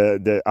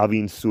 The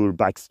Avin Sur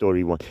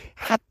backstory one.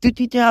 Did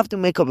you have to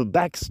make up a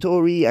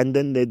backstory and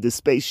then the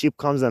spaceship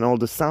comes and all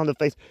the sound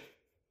effects?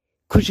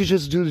 Could you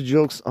just do the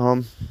jokes?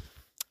 I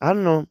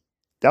don't know.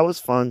 That was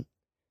fun.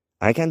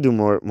 I can do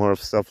more of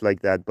stuff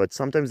like that, but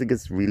sometimes it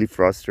gets really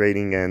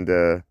frustrating,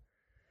 and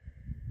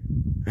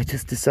I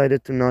just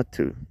decided to not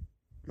to.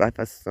 Life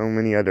has so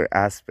many other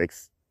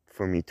aspects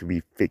for me to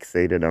be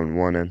fixated on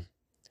one, and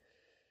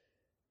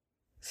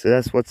so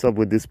that's what's up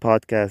with this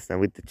podcast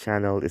and with the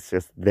channel. It's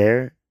just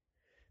there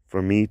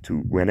for me to,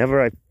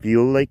 whenever I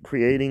feel like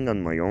creating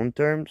on my own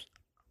terms,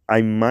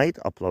 I might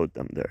upload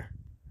them there.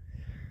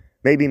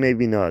 Maybe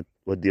not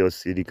what the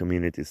OCD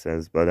community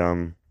says, but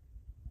I'm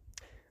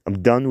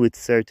done with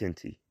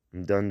certainty.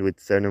 I'm done with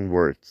certain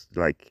words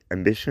like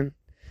ambition,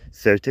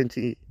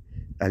 certainty,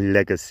 and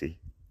legacy.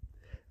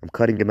 I'm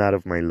cutting them out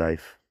of my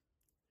life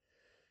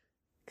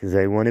because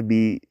I want to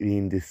be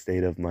in this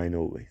state of mind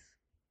always.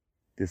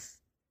 This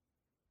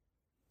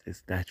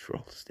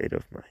natural state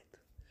of mind.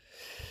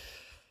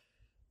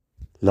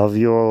 Love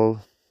you all.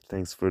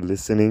 Thanks for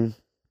listening.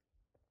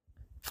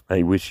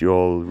 I wish you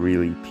all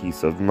really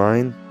peace of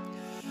mind.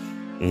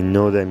 I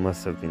know that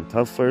must have been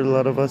tough for a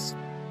lot of us,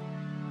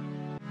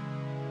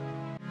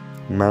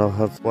 mental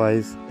health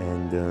wise,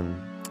 and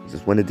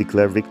just want to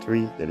declare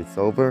victory that it's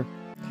over.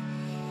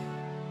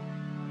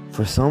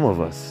 For some of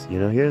us,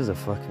 here's a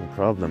fucking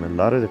problem. A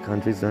lot of the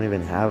countries don't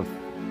even have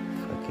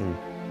fucking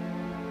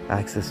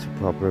access to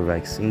proper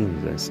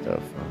vaccines and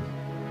stuff.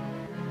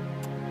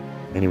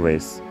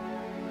 Anyways,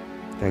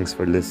 thanks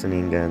for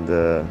listening,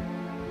 and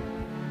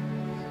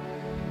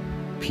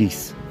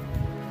peace.